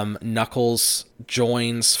Knuckles. Knuckles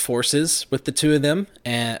joins forces with the two of them,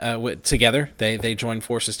 and together they join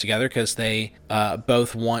forces together because they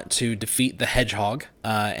both want to defeat the Hedgehog.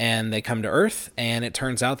 And they come to Earth, and it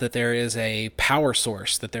turns out that there is a power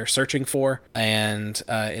source that they're searching for, and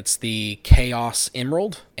it's the Chaos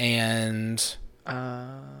Emerald. And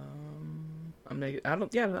I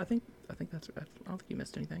think that's right. I don't think you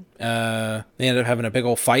missed anything. They end up having a big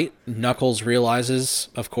old fight. Knuckles realizes,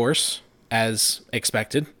 of course, as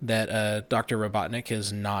expected, that Dr. Robotnik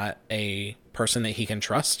is not a person that he can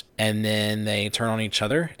trust. And then they turn on each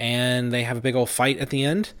other, and they have a big old fight at the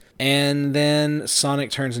end. And then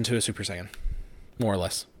Sonic turns into a Super Saiyan, more or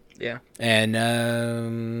less. Yeah. And,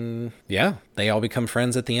 they all become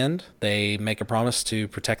friends at the end. They make a promise to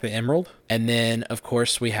protect the Emerald. And then, of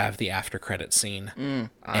course, we have the after credit scene.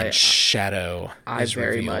 Shadow is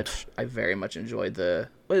revealed. I very much enjoyed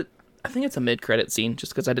I think it's a mid-credit scene,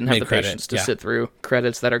 just because I didn't have the patience to sit through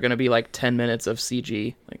credits that are going to be like 10 minutes of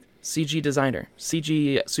CG. Like, CG designer,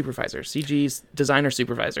 CG supervisor, CG designer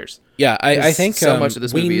supervisors. Yeah, I think so much of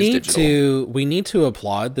this movie is digital. We need to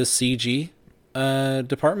applaud the CG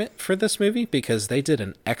department for this movie because they did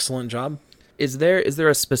an excellent job. Is there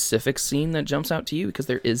a specific scene that jumps out to you? Because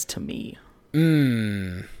there is to me.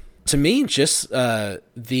 To me, just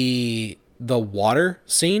the water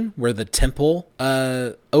scene where the temple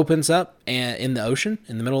opens up and in the ocean,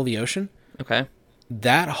 in the middle of the ocean. Okay.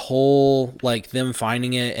 That whole, like, them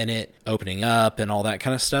finding it and it opening up and all that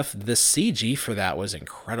kind of stuff, the CG for that was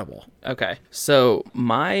incredible. Okay. So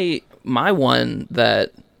my one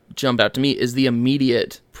that jumped out to me is the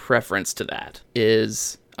immediate preference to that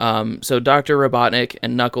is so Dr. Robotnik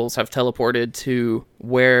and Knuckles have teleported to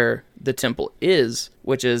where the temple is,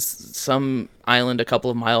 which is some island a couple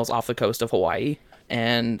of miles off the coast of Hawaii.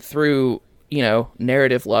 And through,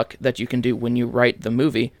 narrative luck that you can do when you write the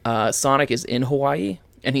movie, Sonic is in Hawaii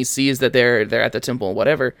and he sees that they're at the temple and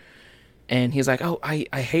whatever. And he's like, oh, I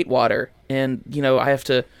hate water. And, I have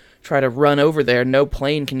to try to run over there. No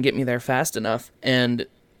plane can get me there fast enough. And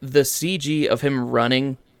the CG of him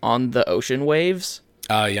running on the ocean waves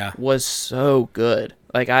was so good.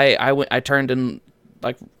 Like I turned to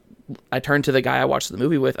the guy I watched the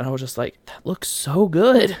movie with, and I was just like, that looks so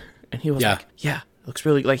good. And he was like, yeah, it looks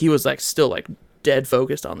really, like, he was like still like dead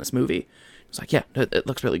focused on this movie. He was like, yeah, it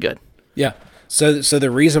looks really good. Yeah. So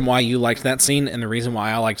the reason why you liked that scene and the reason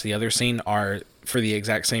why I liked the other scene are for the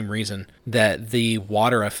exact same reason, that the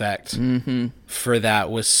water effect for that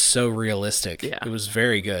was so realistic. Yeah. It was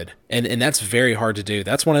very good. And that's very hard to do.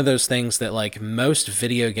 That's one of those things that, like, most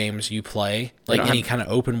video games you play, like any kind of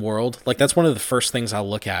open world, like, that's one of the first things I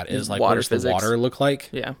look at is, like, what does the water look like?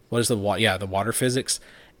 Yeah. What is the water physics?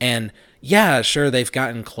 And yeah, sure, they've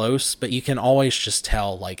gotten close, but you can always just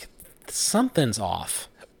tell, like, something's off.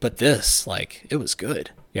 But this, like, it was good.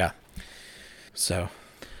 Yeah. So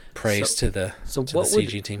praise to the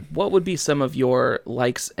CG team. What would be some of your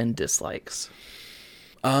likes and dislikes?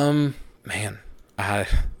 So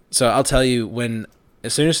I'll tell you,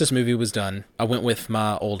 as soon as this movie was done, I went with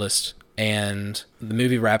my oldest, and the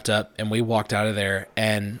movie wrapped up, and we walked out of there,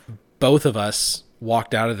 and both of us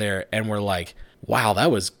walked out of there, and were like, wow, that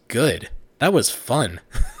was good. That was fun.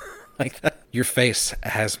 Like that. Your face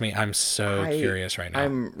has me. I'm so curious right now.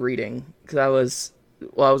 I'm reading because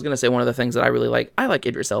Well, I was gonna say one of the things that I really like. I like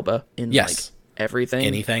Idris Elba in Yes. like everything.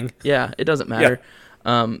 Anything. Yeah, it doesn't matter.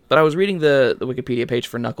 But I was reading the Wikipedia page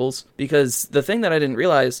for Knuckles because the thing that I didn't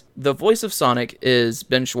realize, the voice of Sonic is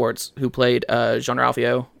Ben Schwartz, who played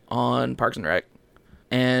Jean-Ralphio on Parks and Rec.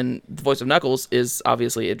 And the voice of Knuckles is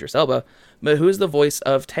obviously Idris Elba, but who is the voice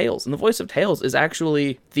of Tails? And the voice of Tails is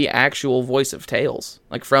actually the actual voice of Tails,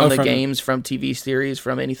 like from the games, from TV series,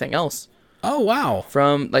 from anything else. Oh, wow.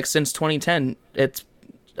 From like since 2010, it's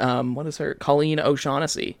what is her Colleen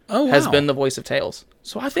O'Shaughnessy has wow. been the voice of Tails.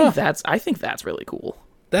 So I think that's really cool.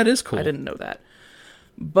 That is cool. I didn't know that.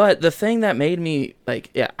 But the thing that made me I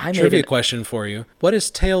made Trivia question for you. What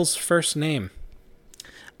is Tails' first name?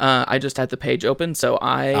 I just had the page open, so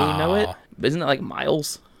I know it. Isn't it like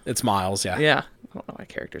Miles? It's Miles, yeah. Yeah. I don't know why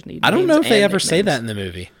characters need I don't know if they ever nicknames. say that in the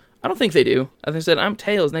movie. I don't think they do. They said, I'm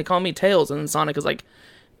Tails, and they call me Tails, and then Sonic is like,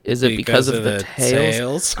 is it because of the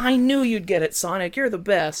tails? I knew you'd get it, Sonic. You're the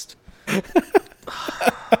best.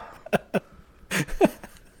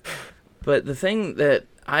 But the thing that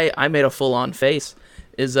I made a full-on face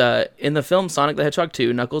is in the film Sonic the Hedgehog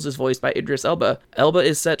 2, Knuckles is voiced by Idris Elba. Elba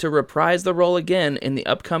is set to reprise the role again in the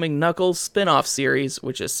upcoming Knuckles spin-off series,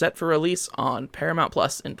 which is set for release on Paramount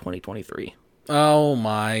Plus in 2023. Oh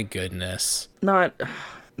my goodness. Not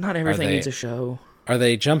everything needs a show. Are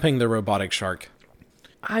they jumping the robotic shark?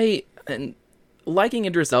 And liking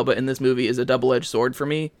Idris Elba in this movie is a double-edged sword for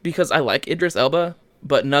me because I like Idris Elba,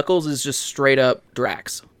 but Knuckles is just straight up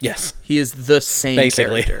Drax. Yes. He is the same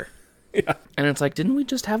Basically. character. Yeah. And it's like, didn't we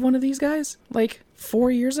just have one of these guys like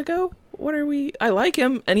 4 years ago? What are we? I like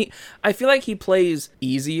him, and I feel like he plays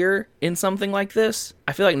easier in something like this.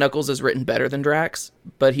 I feel like Knuckles is written better than Drax,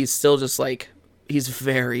 but he's still just like, he's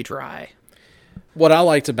very dry. What I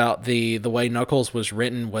liked about the way Knuckles was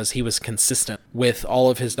written was he was consistent with all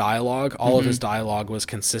of his dialogue. All of his dialogue was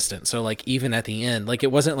consistent. So like even at the end, like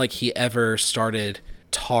it wasn't like he ever started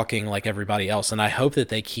talking like everybody else, and I hope that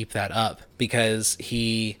they keep that up because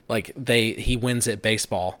he wins at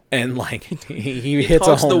baseball and like he hits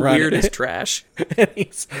a home the run. Weirdest trash.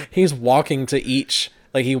 he's walking to each,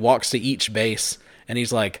 like he walks to each base and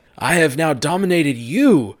he's like, I have now dominated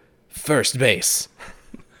you, first base.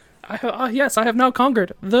 Yes, I have now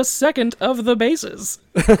conquered the second of the bases.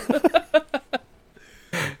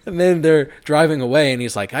 And then they're driving away and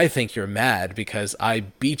he's like, I think you're mad because I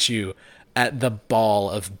beat you at the ball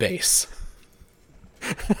of base.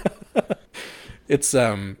 There's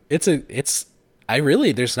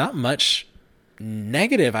not much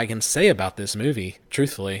negative I can say about this movie,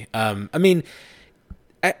 truthfully. I mean,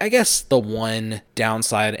 I guess the one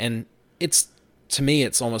downside, and to me,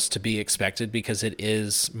 it's almost to be expected because it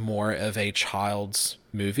is more of a children's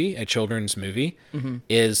movie,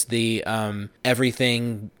 is the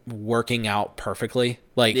everything working out perfectly.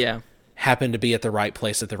 Like, happened to be at the right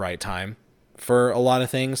place at the right time for a lot of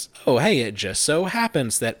things. Oh, hey, it just so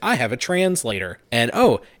happens that I have a translator. And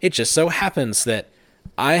oh, it just so happens that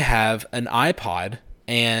I have an iPod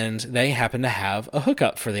and they happen to have a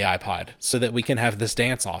hookup for the iPod so that we can have this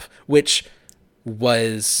dance off, which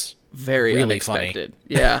was very really unexpected.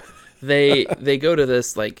 funny. Yeah. They go to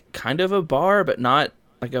this like kind of a bar, but not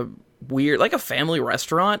like a weird, like a family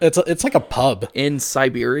restaurant. It's like a pub in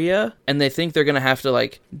Siberia, and they think they're gonna have to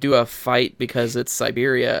like do a fight because it's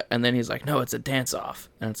Siberia, and then he's like, no, it's a dance off.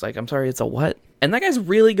 And it's like, I'm sorry, it's a what? And that guy's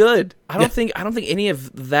really good. I don't think any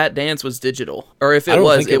of that dance was digital, or if it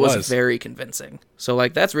was, it was very convincing. So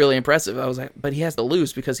like that's really impressive. I was like, but he has to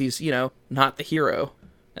lose because he's, not the hero.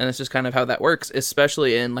 And it's just kind of how that works,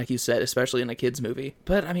 especially in, like you said, especially in a kid's movie.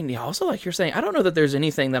 But I mean, also like you're saying, I don't know that there's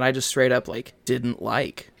anything that I just straight up like didn't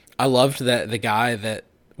like. I loved that the guy that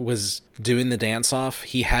was doing the dance off,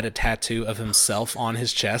 he had a tattoo of himself on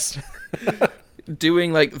his chest.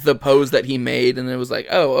 Doing like the pose that he made, and it was like,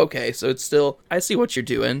 oh, okay, so it's still, I see what you're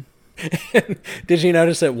doing. Did you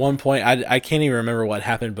notice at one point, I can't even remember what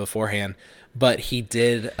happened beforehand, but he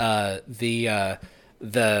did the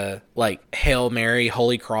like Hail Mary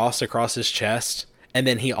Holy Cross across his chest, and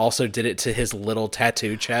then he also did it to his little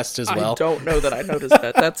tattoo chest as well. I don't know that I noticed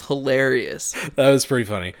that. That's hilarious. That was pretty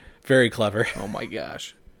funny. Very clever. Oh my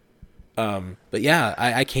gosh. But yeah,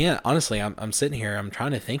 I can't, honestly, I'm sitting here, I'm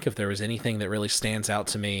trying to think if there was anything that really stands out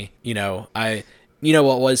to me.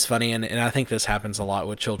 What was funny, and I think this happens a lot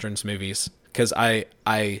with children's movies, because I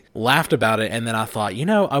laughed about it, and then I thought,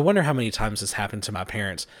 I wonder how many times this happened to my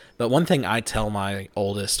parents. But one thing I tell my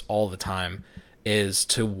oldest all the time is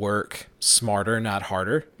to work smarter, not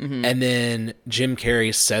harder. Mm-hmm. And then Jim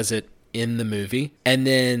Carrey says it in the movie. And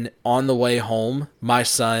then on the way home, my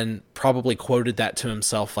son probably quoted that to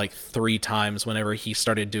himself like 3 times whenever he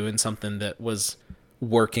started doing something that was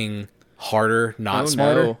working harder, not Oh,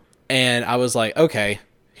 smarter. no. And I was like, okay,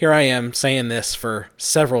 here I am saying this for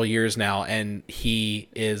several years now, and he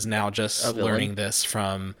is now just A villain. learning this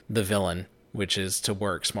from the villain, which is to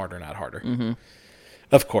work smarter, not harder. Mm-hmm.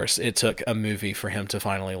 Of course, it took a movie for him to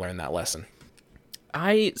finally learn that lesson.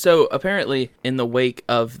 So apparently in the wake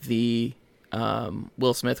of the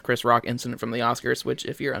Will Smith, Chris Rock incident from the Oscars, which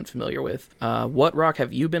if you're unfamiliar with, what rock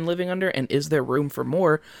have you been living under, and is there room for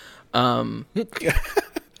more?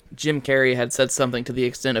 Jim Carrey had said something to the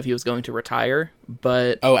extent of he was going to retire,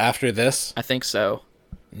 but Oh, after this? I think so.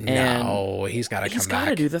 No, he's got to come He's got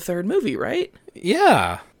to back. do the third movie, right?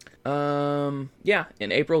 Yeah. Yeah.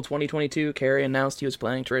 In April 2022, Carrey announced he was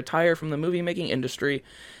planning to retire from the movie making industry,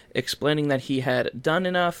 explaining that he had done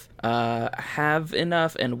enough, have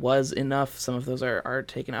enough, and was enough. Some of those are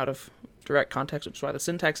taken out of direct context, which is why the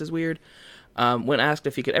syntax is weird. When asked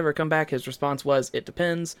if he could ever come back, his response was, "It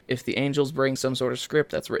depends. If the angels bring some sort of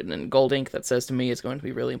script that's written in gold ink that says to me it's going to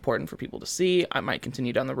be really important for people to see, I might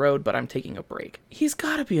continue down the road, but I'm taking a break." He's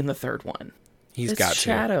got to be in the third one. He's It's got to.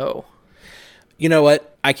 Shadow. You know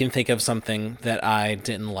what? I can think of something that I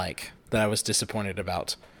didn't like, that I was disappointed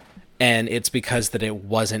about. And it's because that it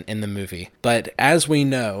wasn't in the movie. But as we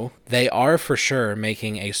know, they are for sure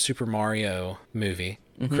making a Super Mario movie.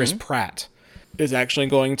 Mm-hmm. Chris Pratt is actually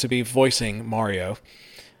going to be voicing Mario.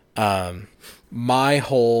 My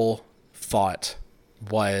whole thought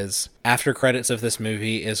was, after credits of this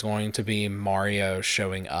movie is going to be Mario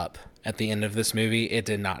showing up at the end of this movie. It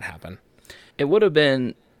did not happen. It would have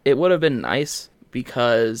been nice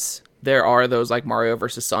because there are those like Mario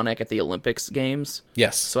versus Sonic at the Olympics games.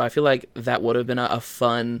 Yes. So I feel like that would have been a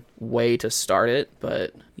fun way to start it.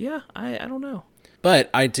 But yeah, I don't know. But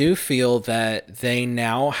I do feel that they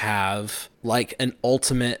now have like an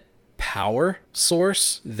ultimate power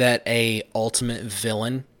source that a ultimate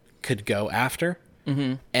villain could go after,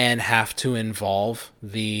 and have to involve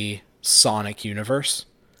the Sonic universe.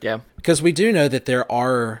 Yeah. Because we do know that there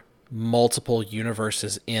are multiple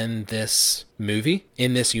universes in this movie,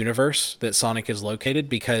 in this universe that Sonic is located,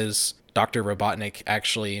 because Dr. Robotnik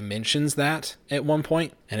actually mentions that at one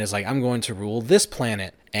point and is like, I'm going to rule this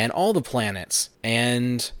planet and all the planets.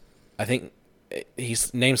 And I think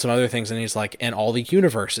he's named some other things, and he's like, and all the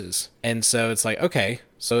universes. And so it's like, okay,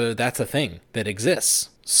 so that's a thing that exists.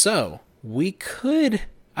 So we could,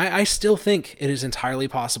 I still think it is entirely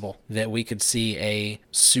possible that we could see a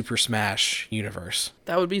Super Smash universe.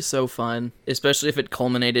 That would be so fun, especially if it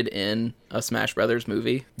culminated in a Smash Brothers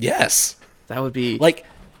movie. Yes. That would be Like,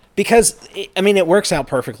 because, I mean, it works out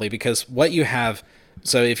perfectly, because what you have,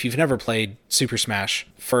 so if you've never played Super Smash,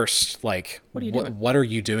 first, like, What are you doing? What are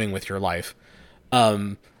you doing with your life?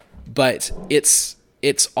 But it's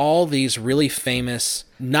all these really famous,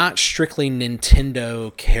 not strictly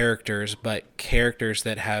Nintendo characters, but characters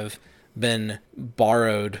that have been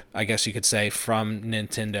borrowed, I guess you could say, from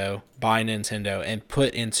Nintendo, by Nintendo, and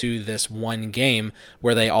put into this one game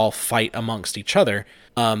where they all fight amongst each other.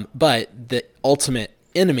 But the ultimate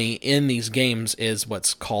enemy in these games is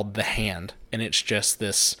what's called the Hand, and it's just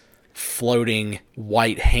this floating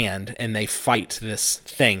white hand, and they fight this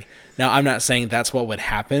thing. Now, I'm not saying that's what would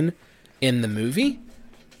happen in the movie,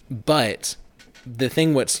 but the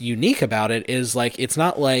thing what's unique about it is, like, it's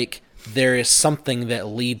not like there is something that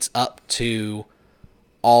leads up to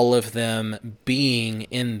all of them being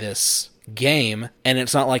in this game, and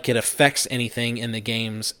it's not like it affects anything in the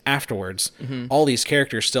games afterwards. All these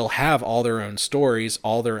characters still have all their own stories,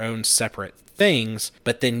 all their own separate things,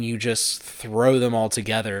 but then you just throw them all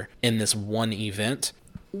together in this one event.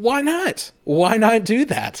 Why not? Why not do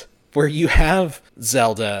that? Where you have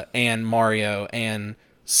Zelda and Mario and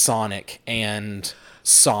Sonic and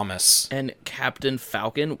Samus and Captain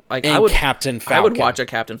Falcon. Like and Captain Falcon. I would watch a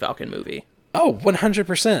Captain Falcon movie. Oh,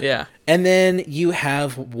 100%. Yeah. And then you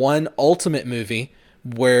have one ultimate movie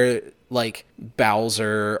where, like,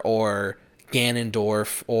 Bowser or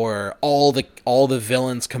Ganondorf or all the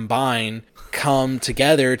villains combined come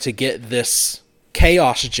together to get this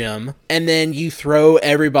Chaos Gem, and then you throw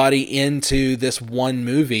everybody into this one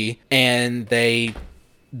movie and they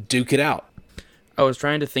duke it out. I was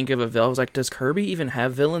trying to think of a villain. I was like, does Kirby even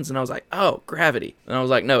have villains? And I was like, oh, Gravity. And I was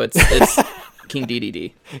like, no, it's King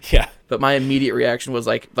DDD. Yeah. But my immediate reaction was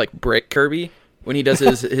like Brick Kirby when he does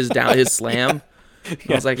his slam. Yeah.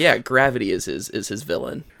 I was like, yeah, Gravity is his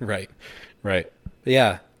villain. Right.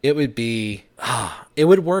 Yeah, it would be, it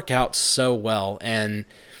would work out so well. And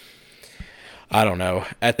I don't know,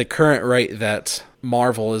 at the current rate that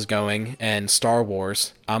Marvel is going and Star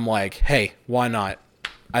Wars, I'm like, hey, why not?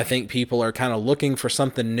 I think people are kind of looking for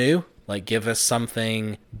something new, Like, give us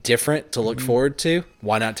something different to look forward to.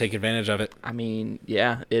 Why not take advantage of it? I mean,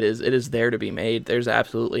 yeah, it is. It is there to be made. There's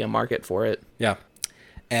absolutely a market for it. Yeah.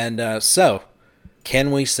 And so,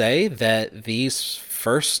 can we say that these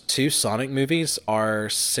first two Sonic movies are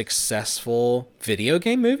successful video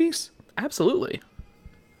game movies? Absolutely.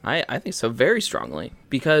 I think so very strongly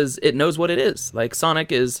because it knows what it is. Like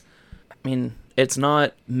Sonic is, I mean, it's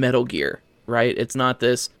not Metal Gear, right? It's not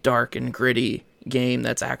this dark and gritty game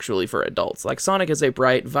that's actually for adults. Like Sonic is a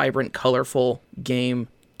bright, vibrant, colorful game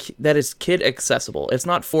that is kid accessible. It's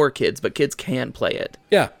not for kids, but kids can play it.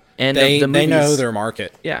 Yeah. And they movies, know their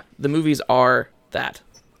market. Yeah, the movies are that.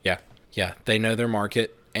 Yeah, they know their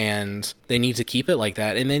market, and they need to keep it like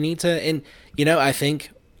that. And they need to, and I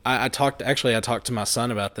think I talked to my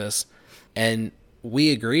son about this, and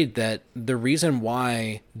we agreed that the reason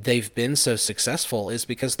why they've been so successful is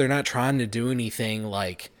because they're not trying to do anything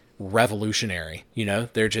like revolutionary.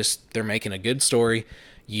 They're making a good story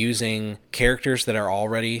using characters that are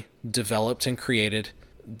already developed and created.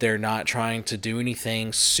 They're not trying to do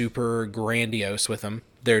anything super grandiose with them.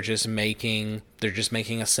 They're just making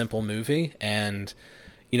a simple movie. And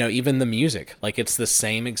even the music, like it's the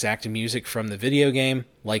same exact music from the video game.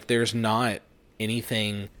 Like there's not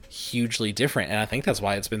anything hugely different, and I think that's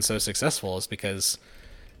why it's been so successful, is because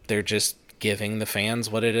they're just giving the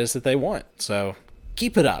fans what it is that they want. So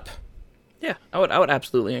keep it up. Yeah, I would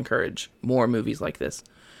absolutely encourage more movies like this.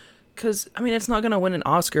 Because, I mean, it's not going to win an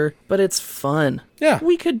Oscar, but it's fun. Yeah.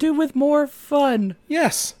 We could do with more fun.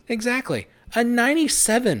 Yes, exactly. A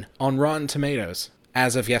 97 on Rotten Tomatoes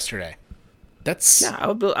as of yesterday. That's... Yeah, I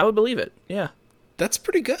would believe it. Yeah. That's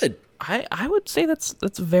pretty good. I would say that's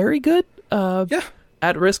very good. Yeah.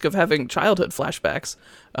 At risk of having childhood flashbacks,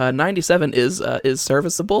 97 is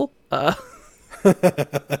serviceable.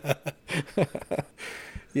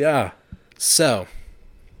 Yeah. So,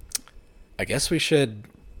 I guess we should...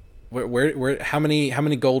 Where how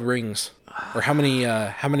many gold rings or how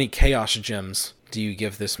many chaos gems do you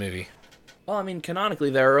give this movie? Well, I mean, canonically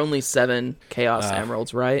there are only 7 chaos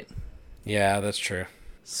emeralds, right? Yeah, that's true.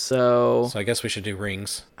 So I guess we should do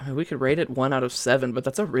rings. I mean, we could rate it 1 out of 7, but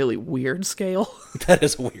that's a really weird scale. That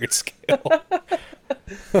is a weird scale.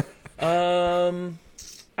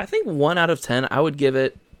 I think 1 out of 10. I would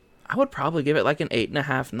probably give it like an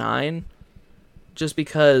 8.5, 9. Just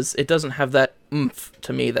because it doesn't have that oomph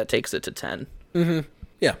to me that takes it to 10. Mm-hmm.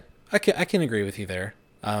 Yeah, I can agree with you there.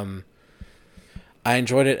 I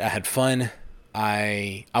enjoyed it. I had fun.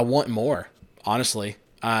 I want more. Honestly,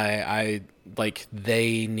 I like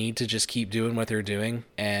they need to just keep doing what they're doing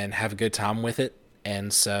and have a good time with it.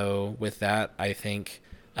 And so with that, I think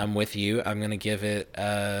I'm with you. I'm gonna give it.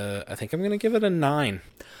 I think I'm gonna give it a 9.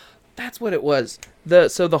 That's what it was.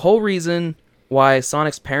 So the whole reason why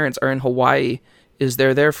Sonic's parents are in Hawaii is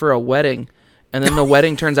they're there for a wedding, and then the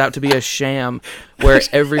wedding turns out to be a sham where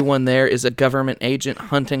everyone there is a government agent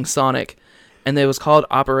hunting Sonic, and it was called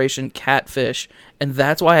Operation Catfish, and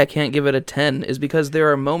that's why I can't give it a 10, is because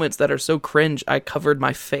there are moments that are so cringe I covered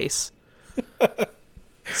my face.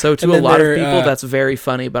 So to a lot of people that's very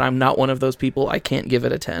funny, but I'm not one of those people. I can't give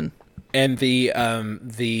it a 10. And the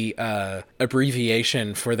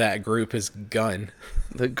abbreviation for that group is GUN.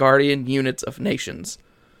 The Guardian Units of Nations.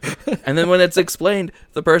 And then when it's explained,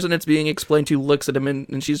 the person it's being explained to looks at him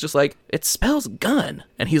and she's just like, it spells gun.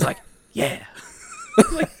 And he's like, yeah.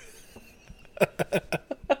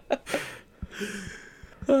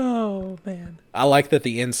 Oh, man. I like that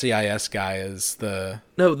the NCIS guy is the...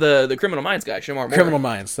 No, the Criminal Minds guy, Shamar Moore. Criminal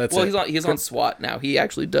Minds, that's it. Well, he's on SWAT now. He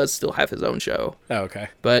actually does still have his own show. Oh, okay.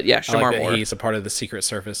 But yeah, Shamar I like that Moore. he's a part of the Secret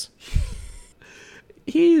Service.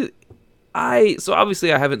 So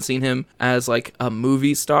obviously I haven't seen him as like a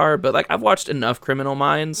movie star, but like I've watched enough Criminal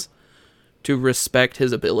Minds to respect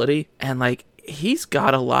his ability, and like he's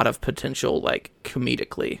got a lot of potential, like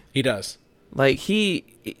comedically. He does. Like he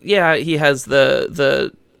has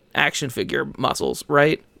the action figure muscles,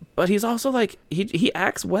 right? But he's also like he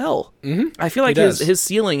acts well. Mm-hmm. I feel like his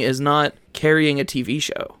ceiling is not carrying a TV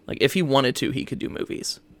show. Like if he wanted to, he could do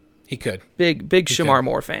movies. He could. Big Shamar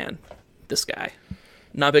Moore fan. This guy.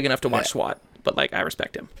 Not big enough to watch SWAT, but like I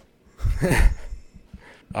respect him.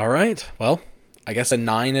 All right. Well, I guess a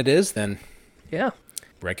 9 it is then. Yeah.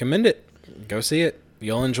 Recommend it. Go see it.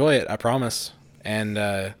 You'll enjoy it, I promise. And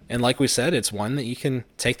like we said, it's one that you can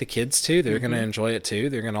take the kids to. They're going to enjoy it too.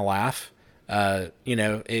 They're going to laugh. I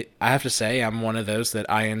have to say, I'm one of those that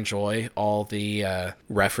I enjoy all the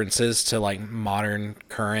references to like modern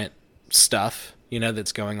current stuff,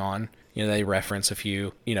 that's going on. They reference a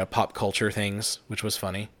few, pop culture things, which was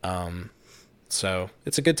funny. So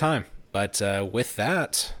it's a good time. But with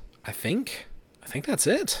that, I think I think that's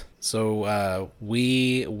it. So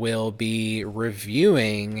we will be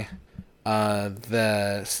reviewing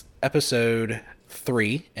the episode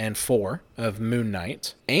 3 and 4 of Moon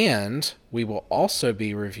Knight, and we will also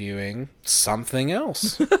be reviewing something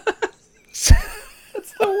else. That's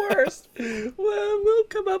the worst. Well, we'll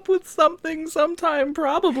come up with something sometime,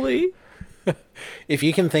 probably. If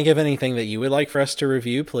you can think of anything that you would like for us to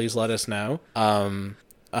review, please let us know.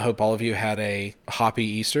 I hope all of you had a happy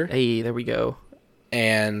Easter. Hey, there we go.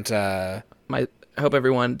 And I hope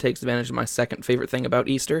everyone takes advantage of my second favorite thing about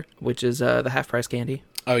Easter, which is the half-price candy.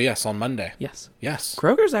 oh yes, on Monday. Yes. Yes.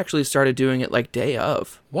 Kroger's actually started doing it like day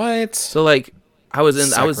of. What? So like I was in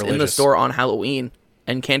the Sacrilegious. store on Halloween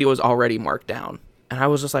and candy was already marked down. And I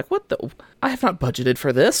was just like, what the? I have not budgeted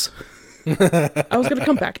for this. I was going to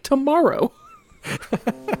come back tomorrow.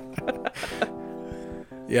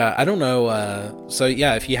 Yeah, I don't know. So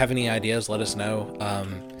yeah, if you have any ideas, let us know.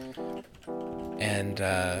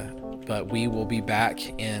 But we will be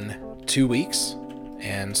back in 2 weeks.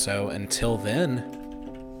 And so until then,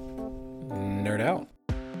 nerd out.